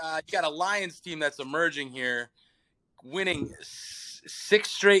 And you got a Lions team that's emerging here, winning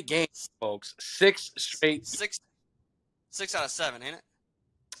 6 straight games, folks. 6 straight. 6 out of 7, ain't it?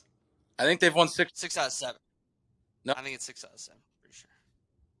 I think they've won 6. 6 out of 7. No, I think it's 6 out of 7.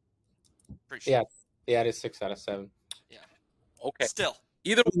 Pretty sure. Yeah, it is 6 out of 7. Yeah. Okay. Still.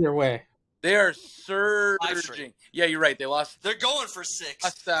 Either way. They are surging. Yeah, you're right. They lost. They're going for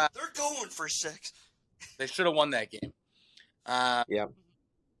 6. They're going for 6. They should have won that game. Yeah.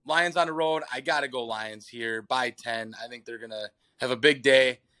 Lions on the road. I got to go Lions here by 10. I think they're going to have a big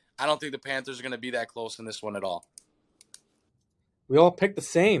day. I don't think the Panthers are going to be that close in this one at all. We all picked the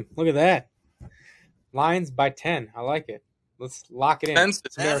same. Look at that. Lions by 10. I like it. Let's lock it in.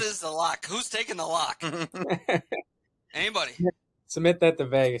 That is the lock. Who's taking the lock? Anybody. Submit that to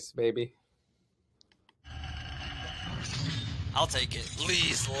Vegas, baby. I'll take it.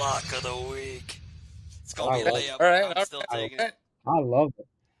 Lee's lock of the week. It's going to be a layup. All right. I'm still taking it. I love it.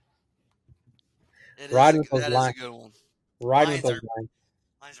 That is a good one. Riding with those lines.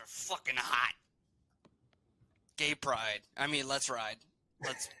 Lines are fucking hot. Gay pride. I mean, let's ride.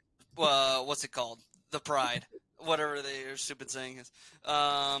 Let's, what's it called? The pride. whatever their stupid saying is.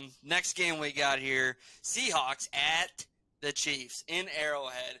 Next game we got here, Seahawks at the Chiefs in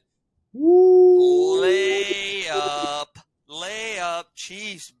Arrowhead. Woo! Lay up,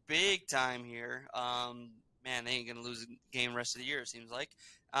 Chiefs big time here. Man, they ain't gonna lose a game rest of the year. It seems like,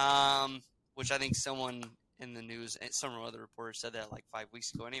 which I think someone in the news, some other reporter said that like 5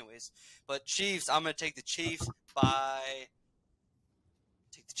 weeks ago, anyways. But Chiefs, I'm gonna take the Chiefs by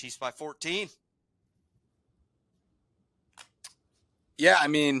 14. Yeah, I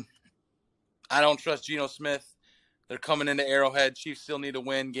mean, I don't trust Geno Smith. They're coming into Arrowhead. Chiefs still need to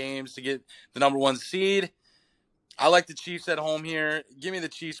win games to get the number 1 seed. I like the Chiefs at home here. Give me the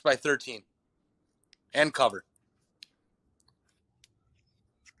Chiefs by 13 and cover.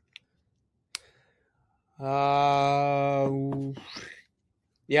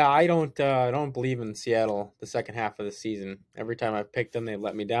 Yeah, I don't believe in Seattle the second half of the season. Every time I've picked them, they've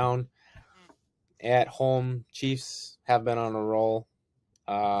let me down. At home, Chiefs have been on a roll.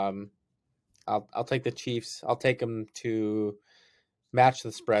 I'll take the Chiefs. I'll take them to match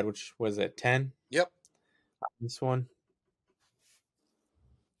the spread, which was at 10. Yep. This one.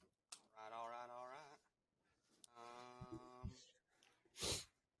 All right.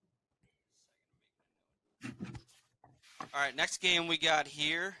 All right, next game we got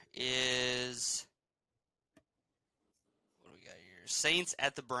here is what do we got here? Saints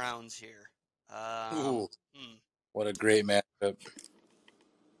at the Browns here. Ooh, what a great matchup.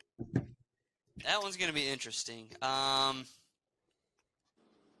 That one's gonna be interesting. I'll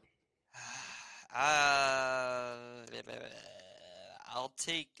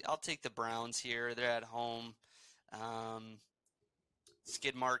take the Browns here. They're at home.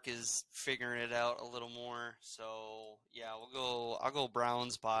 Skid Mark is figuring it out a little more. So yeah, I'll go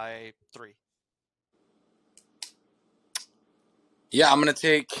Browns by 3. Yeah, I'm gonna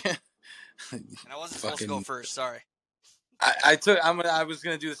take. And I wasn't supposed to go first. Sorry. I was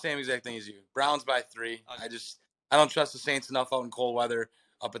gonna do the same exact thing as you. Browns by 3. Okay. I don't trust the Saints enough out in cold weather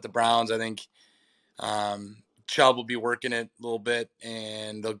up at the Browns. I think Chubb will be working it a little bit,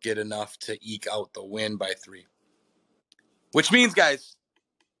 and they'll get enough to eke out the win by 3. Which means, guys,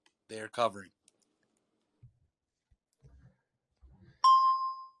 they are covering.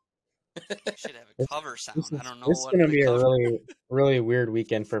 Should have a cover sound. I don't know. This is going to be a really weird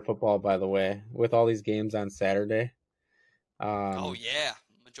weekend for football, by the way, with all these games on Saturday. Oh yeah,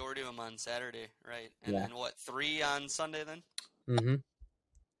 majority of them on Saturday, right? And then what? 3 on Sunday then? Mm-hmm.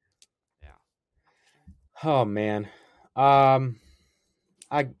 Yeah. Oh man,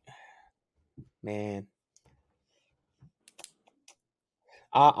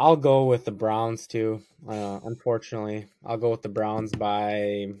 I'll go with the Browns too. Unfortunately, I'll go with the Browns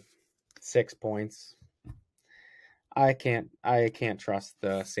by 6 points. I can't trust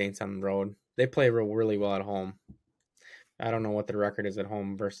the Saints on the road. They play really well at home. I don't know what the record is at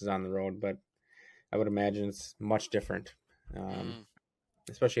home versus on the road, but I would imagine it's much different,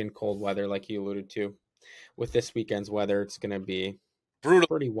 especially in cold weather, like you alluded to. With this weekend's weather, it's going to be brutal,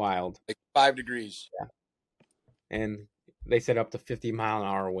 pretty wild, like 5 degrees. Yeah, and they set up to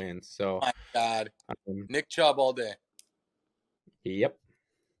 50-mile-an-hour winds. So, oh my God, Nick Chubb all day. Yep.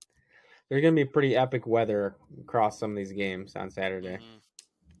 There's going to be pretty epic weather across some of these games on Saturday. Mm-hmm.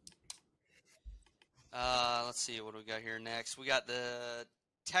 Let's see what we got here next. We got the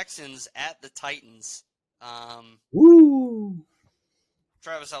Texans at the Titans. Woo!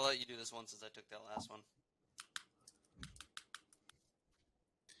 Travis, I'll let you do this one since I took that last one.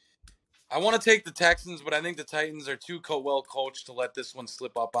 I want to take the Texans, but I think the Titans are too well coached to let this one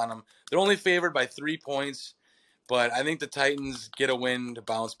slip up on them. They're only favored by 3 points, but I think the Titans get a win to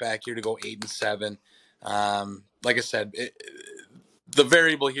bounce back here to go 8-7. Like I said, the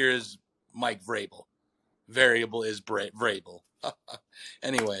variable here is Mike Vrabel. Variable is Vrabel.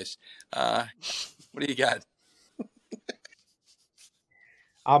 Anyways, what do you got?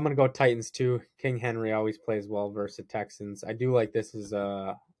 I'm going to go Titans too. King Henry always plays well versus the Texans. I do like this as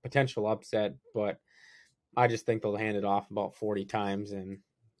a potential upset, but I just think they'll hand it off about 40 times and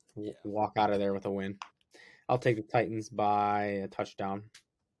walk out of there with a win. I'll take the Titans by a touchdown.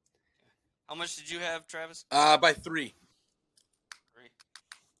 How much did you have, Travis? By 3. 3.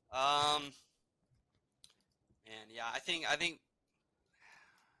 Man, yeah, I think I don't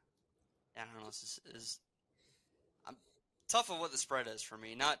know. This is I'm tough of what the spread is for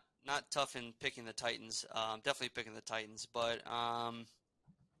me. Not tough in picking the Titans. Definitely picking the Titans, but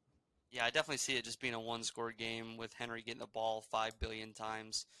yeah, I definitely see it just being a one-score game with Henry getting the ball 5 billion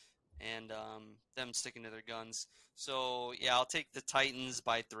times and them sticking to their guns. So yeah, I'll take the Titans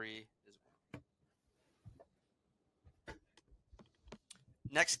by 3 as well.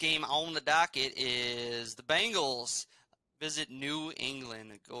 Next game on the docket is the Bengals visit New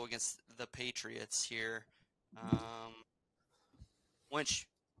England, go against the Patriots here. Winch,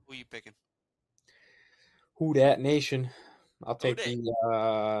 who you picking? Who dat nation? I'll take dat?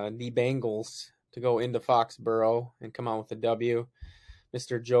 the Bengals to go into Foxborough and come out with a W.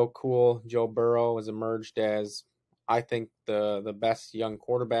 Mr. Joe Burrow has emerged as, I think, the best young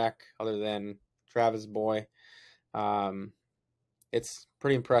quarterback other than Travis Boy. It's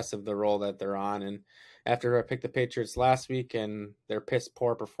pretty impressive the role that they're on. And after I picked the Patriots last week and their piss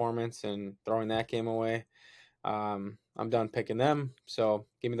poor performance and throwing that game away, I'm done picking them. So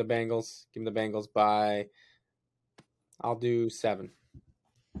give me the Bengals. Give me the Bengals by, I'll do 7.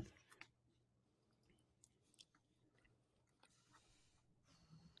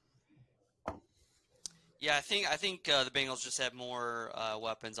 Yeah, I think the Bengals just have more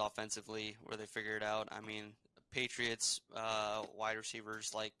weapons offensively where they figure it out. I mean, Patriots wide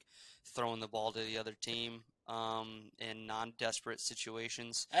receivers like throwing the ball to the other team in non-desperate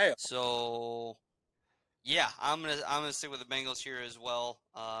situations. Hey. So, yeah, I'm gonna stick with the Bengals here as well.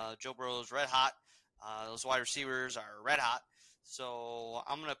 Joe Burrow's red hot. Those wide receivers are red hot. So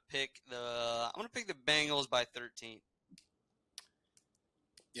I'm gonna pick the Bengals by 13.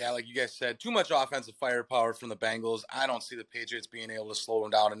 Yeah, like you guys said, too much offensive firepower from the Bengals. I don't see the Patriots being able to slow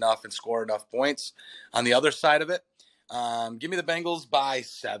them down enough and score enough points. On the other side of it, give me the Bengals by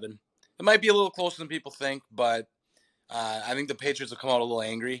 7. It might be a little closer than people think, but I think the Patriots will come out a little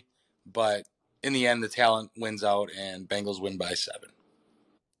angry. But in the end, the talent wins out, and Bengals win by 7.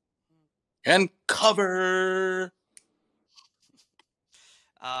 And cover.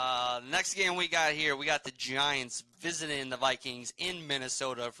 Next game we got here, we got the Giants visiting the Vikings in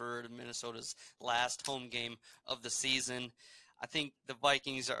Minnesota for Minnesota's last home game of the season. I think the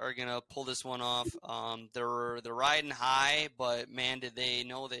Vikings are going to pull this one off. They're riding high, but man, did they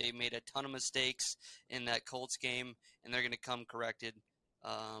know they made a ton of mistakes in that Colts game, and they're going to come corrected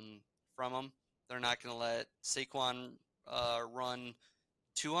from them. They're not going to let Saquon run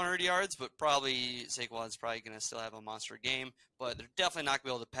 200 yards, but probably Saquon's probably going to still have a monster game, but they're definitely not going to be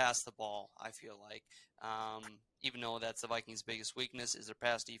able to pass the ball, I feel like, even though that's the Vikings' biggest weakness is their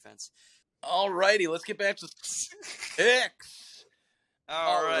pass defense. All righty, let's get back to picks.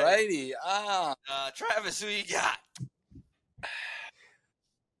 All righty. Travis, who you got?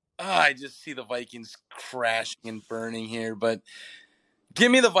 I just see the Vikings crashing and burning here, but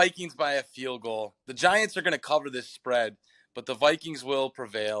give me the Vikings by a field goal. The Giants are going to cover this spread, but the Vikings will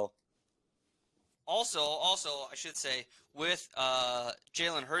prevail. Also, I should say, with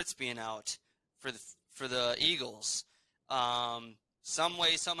Jalen Hurts being out for the Eagles, some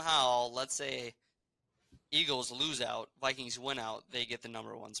way, somehow, let's say Eagles lose out, Vikings win out, they get the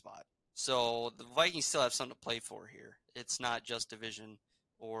number 1 spot. So the Vikings still have something to play for here. It's not just division,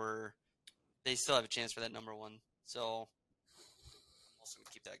 or they still have a chance for that number 1. So I'm also going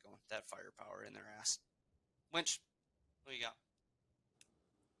to keep that going, that firepower in their ass. Winch, what do you got?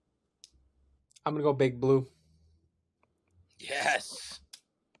 I'm going to go Big Blue. Yes.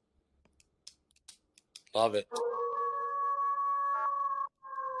 Love it.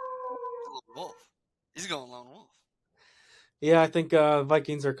 Lone Wolf. He's going Lone Wolf. Yeah, I think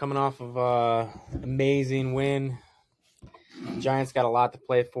Vikings are coming off of an amazing win. Giants got a lot to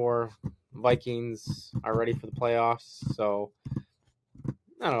play for. Vikings are ready for the playoffs. So,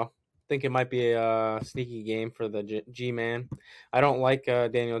 I don't know. I think it might be a sneaky game for the G-Man. I don't like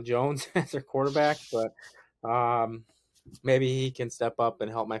Daniel Jones as their quarterback, but maybe he can step up and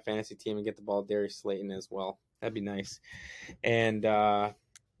help my fantasy team and get the ball to Darius Slayton as well. That'd be nice. And,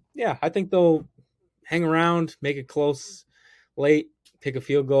 yeah, I think they'll hang around, make it close late, pick a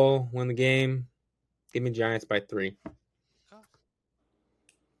field goal, win the game. Give me Giants by 3.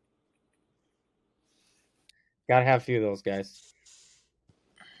 Gotta have a few of those guys.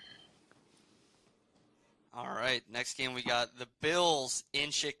 All right, next game we got the Bills in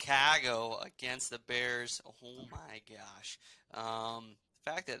Chicago against the Bears. Oh my gosh. The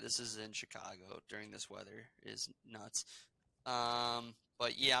fact that this is in Chicago during this weather is nuts.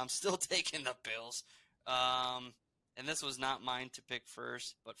 But yeah, I'm still taking the Bills. And this was not mine to pick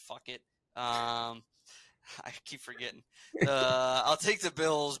first, but fuck it. I keep forgetting. I'll take the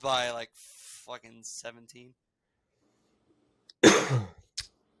Bills by like fucking 17.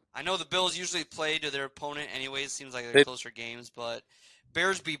 I know the Bills usually play to their opponent anyways. Seems like they're closer games, but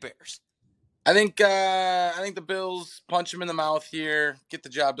Bears be Bears. I think the Bills punch them in the mouth here, get the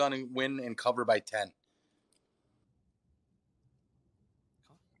job done, and win and cover by 10.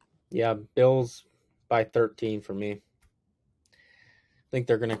 Yeah, Bills by 13 for me. I think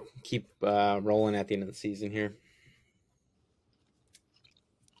they're going to keep rolling at the end of the season here.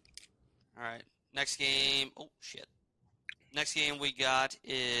 All right. Next game. Oh, shit. Next game we got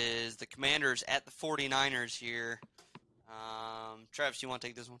is the Commanders at the 49ers here. Travis, you want to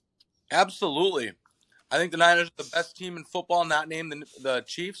take this one? Absolutely. I think the Niners are the best team in football, not named the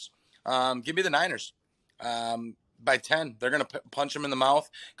Chiefs. Give me the Niners by 10. They're going to punch them in the mouth.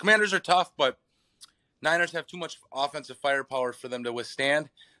 Commanders are tough, but Niners have too much offensive firepower for them to withstand.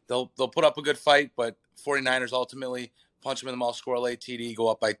 They'll put up a good fight, but 49ers ultimately punch them in the mouth, score a late TD, go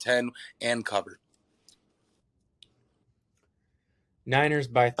up by 10, and cover. Niners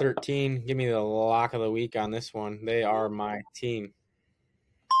by 13. Give me the lock of the week on this one. They are my team.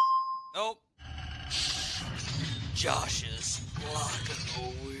 Nope. Josh's lock of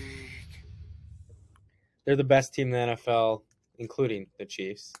the week. They're the best team in the NFL, including the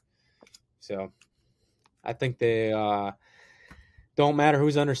Chiefs. So I think they don't matter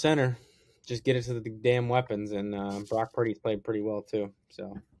who's under center. Just get it to the damn weapons. And Brock Purdy's played pretty well, too.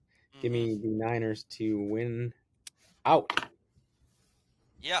 So give me the Niners to win out.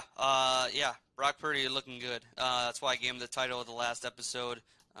 Yeah, Brock Purdy looking good. That's why I gave him the title of the last episode.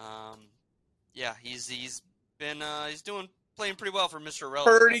 Yeah, he's playing pretty well for Mr.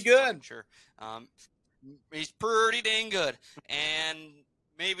 Irrelevant. Pretty good. Sure. He's pretty dang good. And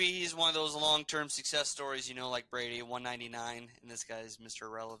maybe he's one of those long-term success stories, like Brady, 199, and this guy's Mr.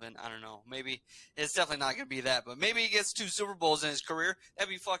 Irrelevant. I don't know. Maybe it's definitely not going to be that, but maybe he gets 2 Super Bowls in his career. That'd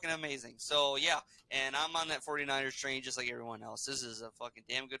be fucking amazing. So, yeah, and I'm on that 49ers train just like everyone else. This is a fucking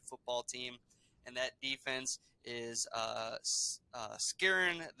damn good football team, and that defense is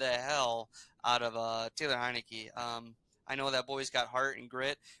scaring the hell out of Taylor Heineke. I know that boy's got heart and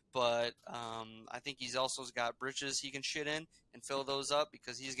grit, but I think he's also got britches he can shit in and fill those up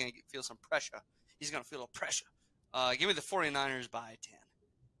because he's going to feel some pressure. He's going to feel a pressure. Give me the 49ers by 10.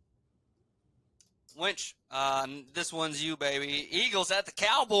 Winch, this one's you, baby. Eagles at the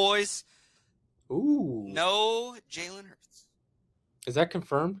Cowboys. Ooh. No Jalen Hurts. Is that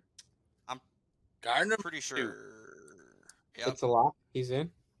confirmed? Gardner? Pretty sure. Yep. It's a lock. He's in.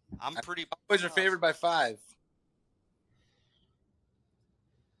 I'm pretty. Cowboys are favored by 5.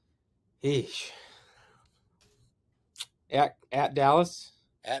 Eesh. At Dallas?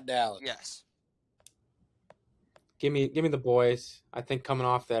 At Dallas. Yes. Give me the boys. I think coming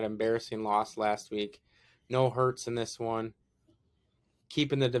off that embarrassing loss last week, no Hurts in this one.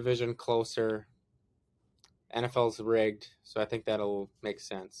 Keeping the division closer. NFL's rigged, so I think that'll make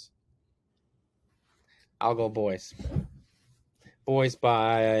sense. I'll go boys. Boys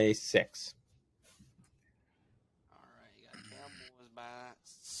by 6. All right, you got Cowboys by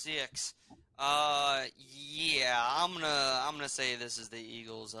 6. Yeah, I'm gonna say this is the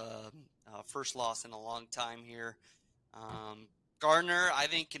Eagles' first loss in a long time here. Gardner, I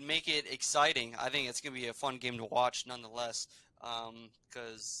think, can make it exciting. I think it's gonna be a fun game to watch, nonetheless,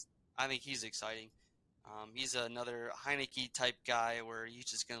 because I think he's exciting. He's another Heineke type guy where he's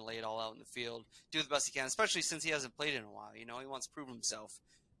just gonna lay it all out in the field, do the best he can, especially since he hasn't played in a while. He wants to prove himself.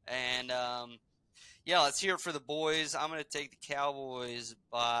 And yeah, let's hear it for the boys. I'm gonna take the Cowboys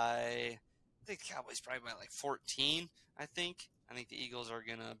by. I think the Cowboys probably by like 14. I think the Eagles are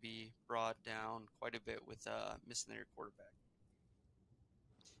gonna be brought down quite a bit with missing their quarterback.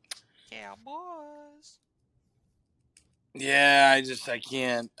 Cowboys. Yeah, I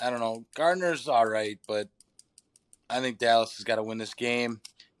can't. I don't know. Gardner's all right, but I think Dallas has got to win this game.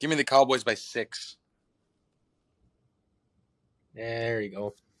 Give me the Cowboys by 6. There you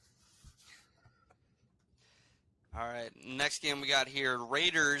go. All right, next game we got here,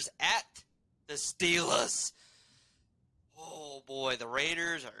 Raiders at the Steelers. Oh, boy, the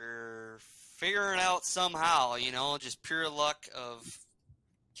Raiders are figuring out somehow, just pure luck of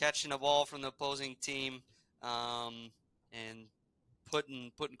catching a ball from the opposing team and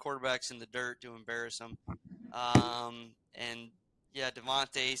putting quarterbacks in the dirt to embarrass them. And, yeah,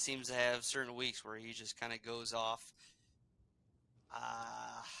 Devontae seems to have certain weeks where he just kind of goes off.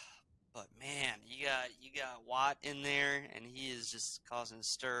 But man, you got Watt in there, and he is just causing a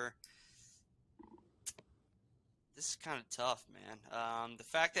stir. This is kind of tough, man. The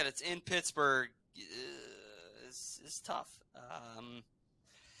fact that it's in Pittsburgh is tough.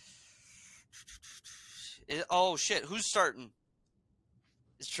 Oh shit, who's starting?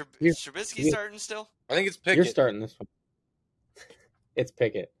 Is Trubisky starting still? I think it's Pickett. You're starting this one. It's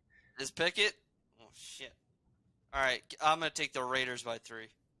Pickett. Is Pickett? Oh shit. All right, I'm gonna take the Raiders by 3.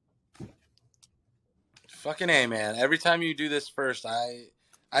 Fucking A, man. Every time you do this first,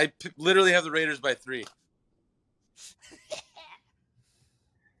 I literally have the Raiders by 3.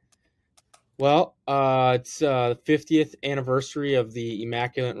 Well, it's the 50th anniversary of the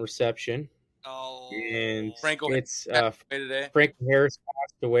Immaculate Reception. Oh. And Franco it's today. Frank Harris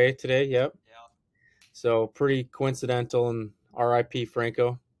passed away today. Yep. Yeah. So pretty coincidental, and R.I.P.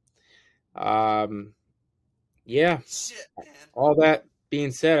 Franco. Yeah. Shit, man. All that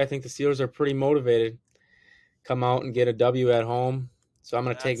being said, I think the Steelers are pretty motivated. Come out and get a W at home. So I'm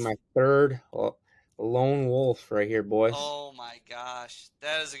going to take my third lone wolf right here, boys. Oh my gosh,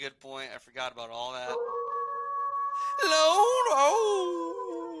 that is a good point. I forgot about all that. Lone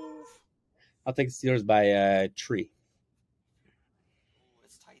wolf. I'll take the Steelers by a tree. Ooh,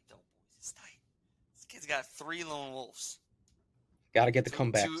 it's tight though, boys. It's tight. This kid's got 3 lone wolves. Got to get the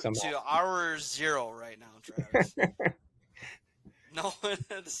comeback somehow. To our 0 right now, Travis. No,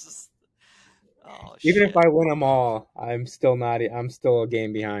 this is. Oh, Even shit. if I win them all, I'm still a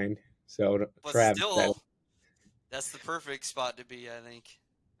game behind. So But Travis, still, that's the perfect spot to be, I think.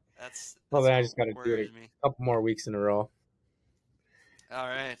 That's well, then I what just got to do worries it me. a couple more weeks in a row. All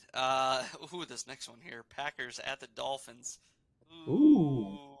right. This next one here. Packers at the Dolphins.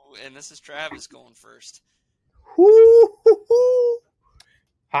 Ooh. And this is Travis going first.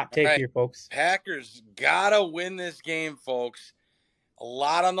 Hot take All right. here, folks. Packers gotta win this game, folks. A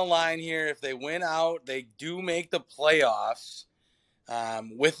lot on the line here. If they win out, they do make the playoffs.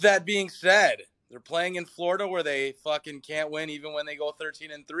 With that being said, they're playing in Florida where they fucking can't win even when they go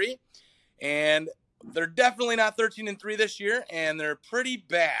 13-3. And they're definitely not 13-3 this year, and they're pretty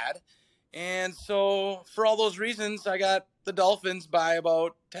bad. And so for all those reasons, I got the Dolphins by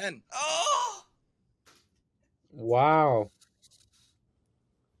about 10. Oh! Wow.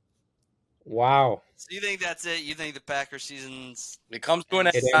 So you think that's it? You think the Packers season's... It comes to an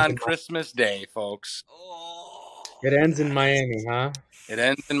end on Christmas Day, folks. Oh, It ends in Miami, huh? It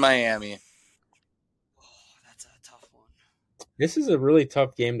ends in Miami. Oh, that's a tough one. This is a really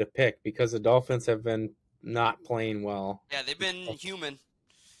tough game to pick because the Dolphins have been not playing well. Yeah, they've been human.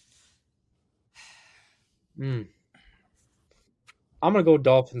 I'm gonna go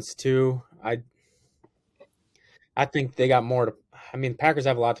Dolphins too. I think they got more to. I mean, Packers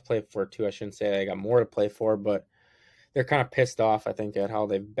have a lot to play for too. I shouldn't say they got more to play for, but they're kind of pissed off, I think, at how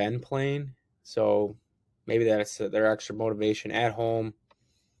they've been playing. So maybe that's their extra motivation at home.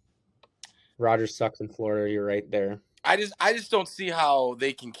 Rodgers sucks in Florida. You're right there. I just don't see how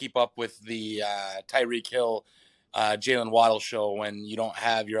they can keep up with the Tyreek Hill, Jalen Waddle show when you don't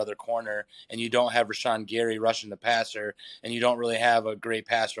have your other corner and you don't have Rashawn Gary rushing the passer and you don't really have a great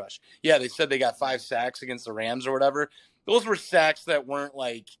pass rush. Yeah, they said they got 5 sacks against the Rams or whatever. Those were sacks that weren't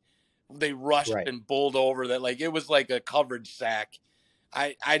like they rushed and bowled over. That like it was like a coverage sack.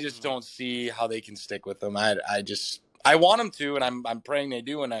 I just don't see how they can stick with them. I want them to, and I'm praying they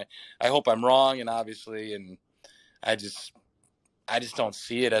do, and I hope I'm wrong, and obviously, and I just don't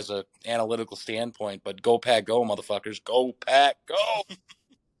see it as a analytical standpoint. But go Pack, go motherfuckers, go Pack, go.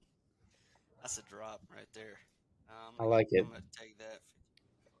 That's a drop right there. I like it. I'm gonna take that.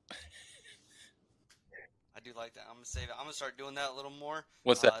 I do like that. I'm gonna save it. I'm gonna start doing that a little more.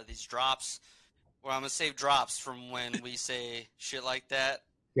 What's that? These drops. Well, I'm gonna save drops from when we say shit like that.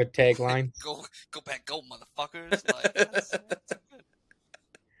 Good tagline. Go Pack, go motherfuckers. Like, that's good.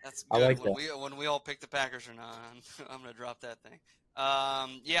 That's good. I like When we all pick the Packers or not, I'm gonna drop that thing.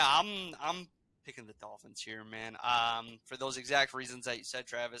 Yeah, I'm picking the Dolphins here, man. For those exact reasons that you said,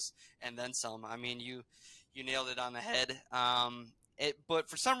 Travis, and then some. I mean, you nailed it on the head. But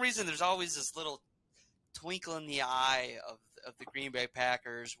for some reason, there's always this little twinkle in the eye of the Green Bay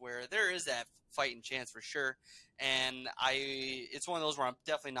Packers where there is that fighting chance for sure. And it's one of those where I'm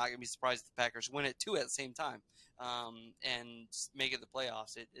definitely not gonna be surprised if the Packers win it too at the same time. And make it the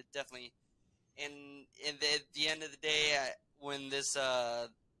playoffs. It definitely, and at the end of the day, when this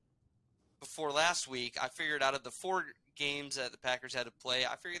before last week, I figured out of the 4 games that the Packers had to play,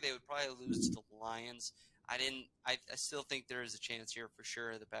 I figured they would probably lose to the Lions. I still think there is a chance here for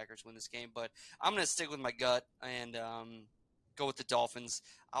sure the Packers win this game, but I'm gonna stick with my gut and go with the Dolphins.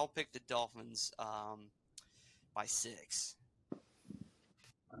 I'll pick the Dolphins by 6.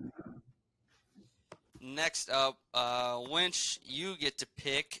 Next up, Winch, you get to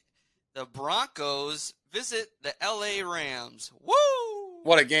pick the Broncos visit the LA Rams. Woo!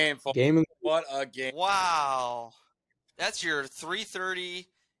 What a game, folks. What a game. Wow. That's your 3:30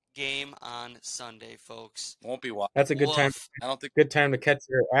 game on Sunday, folks. Won't be wild. That's a good time. I don't think good time to catch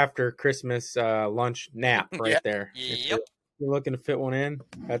your after Christmas lunch nap right there. Yep. If you're looking to fit one in,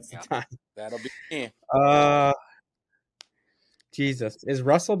 that's the time. That'll be me. Jesus. Is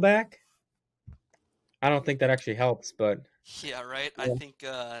Russell back? I don't think that actually helps, but yeah, right. Yeah. I think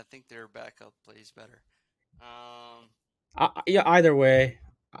their backup plays better. Yeah, either way,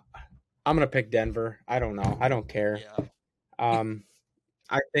 I'm gonna pick Denver. I don't know. I don't care. Yeah.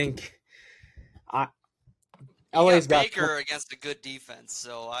 I think LA's got Baker against a good defense,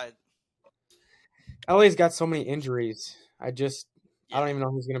 so LA's got so many injuries. I don't even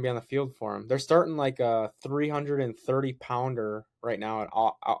know who's going to be on the field for him. They're starting like a 330-pounder right now at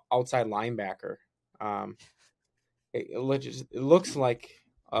outside linebacker. It looks like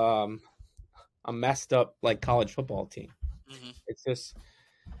a messed up like college football team. Mm-hmm. It's just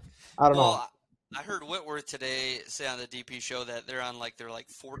I don't know. I heard Whitworth today say on the DP show that they're on like their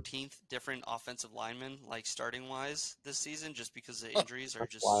 14th different offensive linemen like starting wise this season just because the injuries are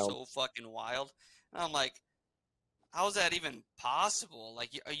just so fucking wild. And I'm like, how is that even possible?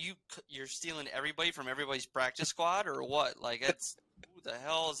 Like, you're stealing everybody from everybody's practice squad or what? Like, that's who the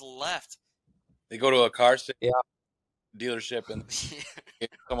hell is left? They go to a car dealership and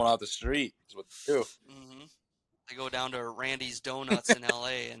someone out the street is what they do. Mm-hmm. They go down to Randy's Donuts in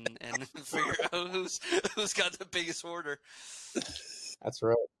L.A. and figure out who's got the biggest order. That's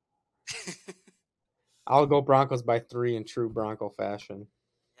right. I'll go Broncos by 3 in true Bronco fashion.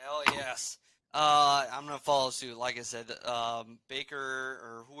 Hell yes. I'm going to follow suit. Like I said, Baker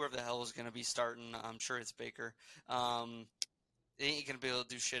or whoever the hell is going to be starting, I'm sure it's Baker. They ain't going to be able to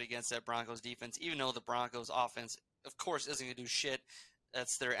do shit against that Broncos defense, even though the Broncos offense, of course, isn't going to do shit.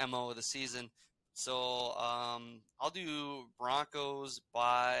 That's their MO of the season. So I'll do Broncos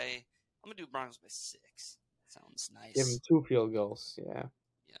by 6. Sounds nice. Give them 2 field goals. Yeah.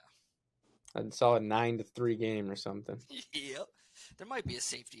 I'd saw a 9-3 game or something. Yep. There might be a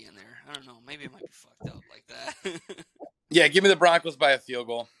safety in there. I don't know. Maybe it might be fucked up like that. Yeah, give me the Broncos by a field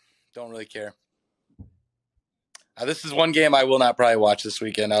goal. Don't really care. This is one game I will not probably watch this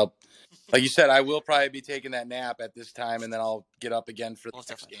weekend. Like you said, I will probably be taking that nap at this time, and then I'll get up again for the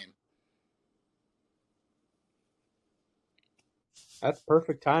next game. That's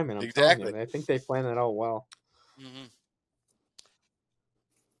perfect timing. I'm exactly. telling you. I think they planned it out well. Mm-hmm.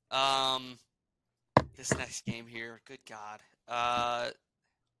 This next game here, good God.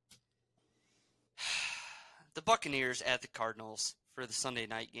 The Buccaneers at the Cardinals for the Sunday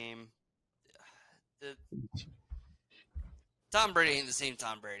night game. Tom Brady ain't the same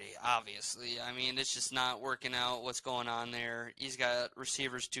Tom Brady, obviously. I mean, it's just not working out what's going on there. He's got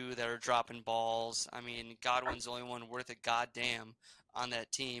receivers, too, that are dropping balls. I mean, Godwin's the only one worth a goddamn on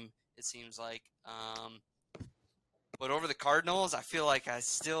that team, it seems like. But over the Cardinals, I feel like I'm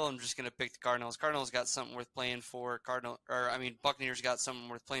just going to pick the Cardinals. Cardinals got something worth playing for. Buccaneers got something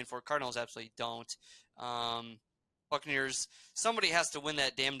worth playing for. Cardinals absolutely don't. Buccaneers, somebody has to win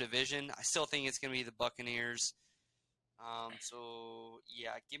that damn division. I still think it's going to be the Buccaneers. So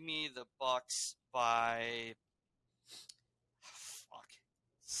yeah, give me the Bucs by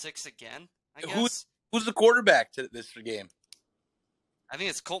 6 again, I guess. Who's the quarterback to this game? I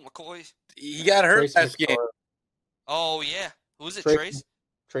think it's Colt McCoy. He got hurt last game. Oh yeah, who's it? Trace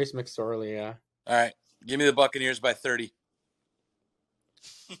McSorley. Yeah. All right, give me the Buccaneers by 30.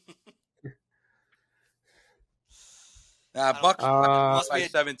 Bucks by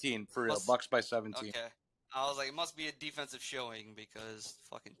 17 for real. Bucks by 17. Okay. I was like, it must be a defensive showing because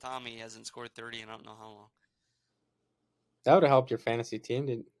fucking Tommy hasn't scored 30 in I don't know how long. That would have helped your fantasy team,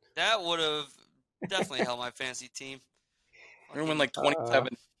 didn't? That would have definitely helped my fantasy team. We're gonna win like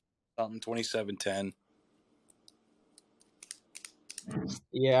 27 something, 27-10.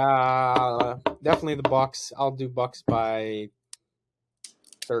 Yeah, definitely the Bucks. I'll do Bucks by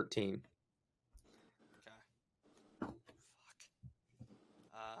 13.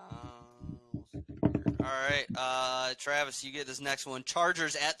 All right, Travis, you get this next one.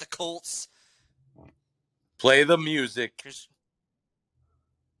 Chargers at the Colts. Play the music. Is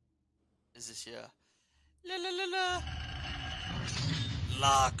this La la la la.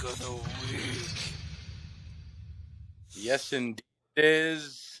 Lock of the week. Yes, indeed it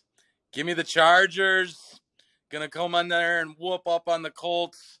is. Give me the Chargers. Gonna come on there and whoop up on the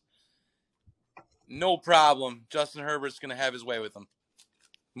Colts. No problem. Justin Herbert's gonna have his way with them.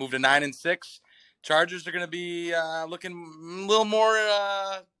 Move to 9-6. Chargers are going to be looking a little more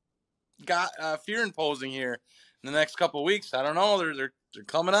fear-imposing here in the next couple of weeks. I don't know. They're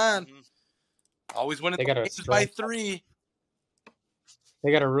coming on. Mm-hmm. Always winning the games by 3.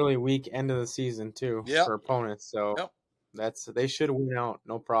 They got a really weak end of the season, too, for opponents. So they should win out,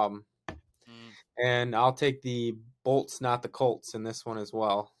 no problem. Mm. And I'll take the Bolts, not the Colts, in this one as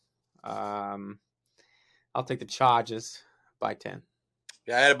well. I'll take the Chargers by 10.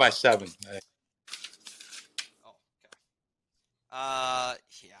 Yeah, I had it by 7.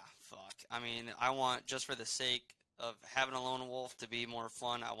 Yeah, fuck. I mean, I want, just for the sake of having a lone wolf to be more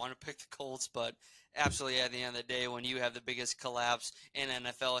fun, I want to pick the Colts, but absolutely at the end of the day, when you have the biggest collapse in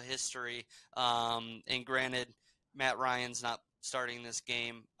NFL history, and granted, Matt Ryan's not starting this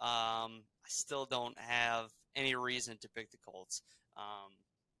game, I still don't have any reason to pick the Colts. Do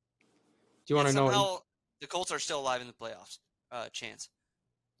you want to know? Somehow the Colts are still alive in the playoffs. Chance.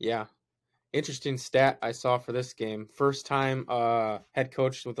 Yeah. Interesting stat I saw for this game. First time head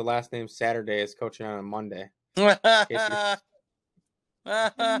coach with the last name Saturday is coaching on a Monday.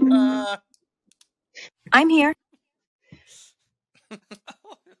 I'm here.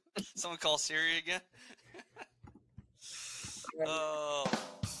 Someone call Siri again? Oh,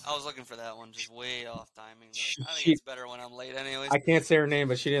 I was looking for that one, just way off timing. I think it's better when I'm late anyways. I can't say her name,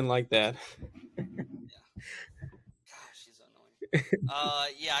 but she didn't like that. Yeah. Gosh, she's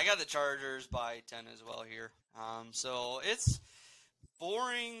annoying. Yeah, I got the Chargers by 10 as well here. So it's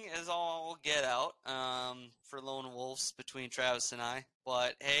boring as all get out for Lone Wolves between Travis and I.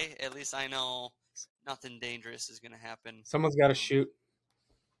 But hey, at least I know nothing dangerous is going to happen. Someone's got to shoot.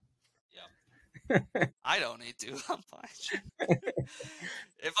 I don't need to. I'm fine.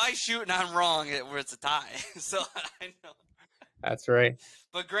 If I shoot and I'm wrong, it's a tie. So I know. That's right.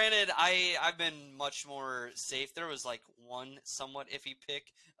 But granted, I've been much more safe. There was like one somewhat iffy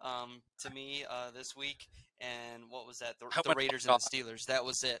pick to me this week. And what was that? The Raiders and the Steelers. That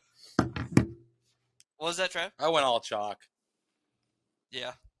was it. What was that, Trev? I went all chalk.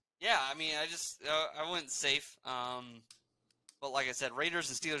 Yeah. Yeah, I mean, I went safe. But like I said, Raiders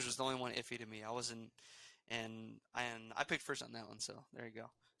and Steelers was the only one iffy to me. I wasn't, and I picked first on that one, so there you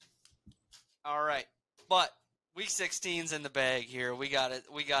go. All right, but Week 16's in the bag here. We got it.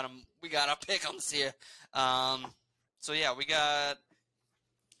 We got them. We got our pick'ems here. So yeah, we got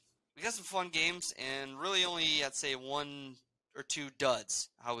some fun games, and really only I'd say 1 or 2 duds.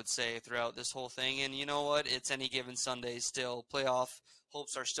 I would say throughout this whole thing, and you know what? It's any given Sunday still. Playoff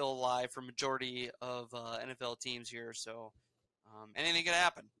hopes are still alive for majority of NFL teams here. So. Anything could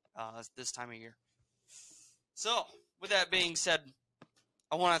happen this time of year. So, with that being said,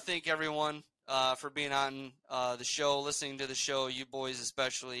 I want to thank everyone for being on the show, listening to the show, you boys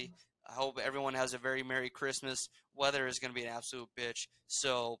especially. I hope everyone has a very Merry Christmas. Weather is going to be an absolute bitch.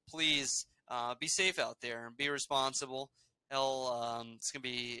 So, please be safe out there and be responsible. Hell, it's going to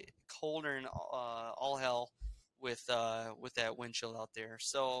be colder than all hell with that wind chill out there.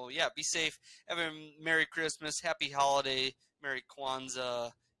 So, yeah, be safe. Have a Merry Christmas. Happy holiday. Merry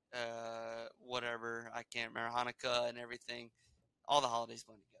Kwanzaa, whatever, I can't remember, Hanukkah and everything. All the holidays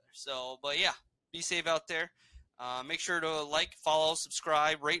blend together. So, but yeah, be safe out there. Make sure to like, follow,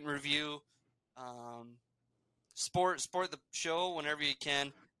 subscribe, rate, and review. Support the show whenever you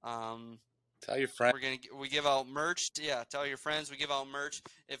can. Tell your friends. We give out merch. Yeah, tell your friends. We give out merch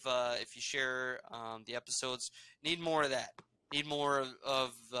if you share the episodes. Need more of that. Need more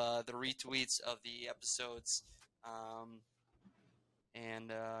of the retweets of the episodes.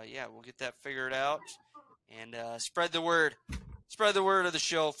 Yeah, we'll get that figured out. And spread the word. Spread the word of the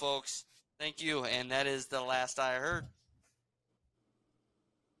show, folks. Thank you. And that is the last I heard.